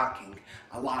we're talking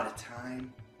a lot of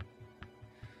time,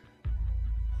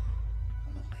 a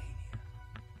millennia,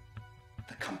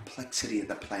 the complexity of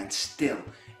the plan still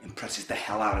impresses the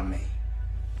hell out of me.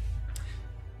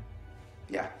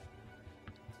 Yeah.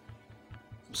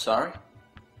 I'm sorry?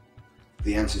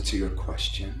 The answer to your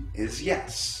question is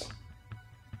yes.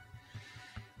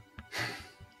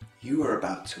 You are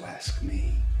about to ask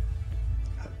me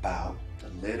about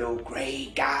the little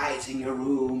gray guys in your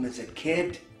room as a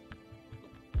kid.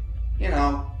 You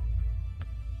know,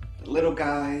 the little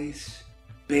guys,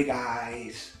 big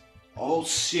eyes, all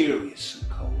serious and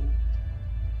cold.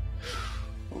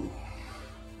 Ooh,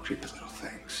 creepy little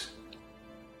things.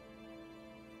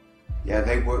 Yeah,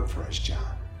 they work for us,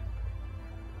 John.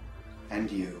 And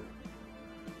you.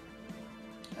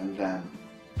 And them.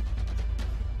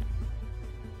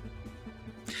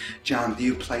 John, do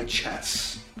you play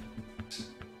chess?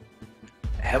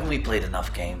 Haven't we played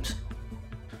enough games?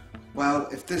 Well,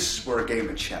 if this were a game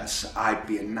of chess, I'd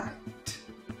be a knight.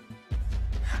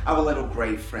 Our little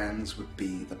gray friends would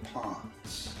be the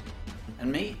pawns.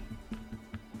 And me?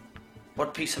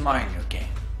 What piece am I in your game?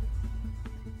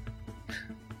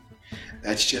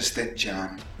 That's just it,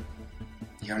 John.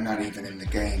 You're not even in the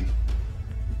game.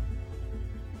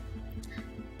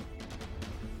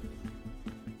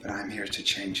 But I'm here to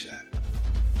change that.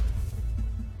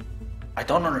 I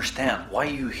don't understand. Why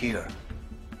are you here?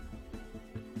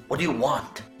 What do you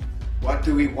want? What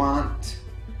do we want?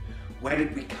 Where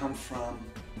did we come from?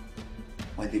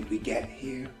 When did we get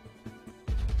here?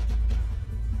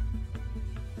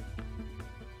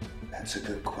 That's a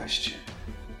good question.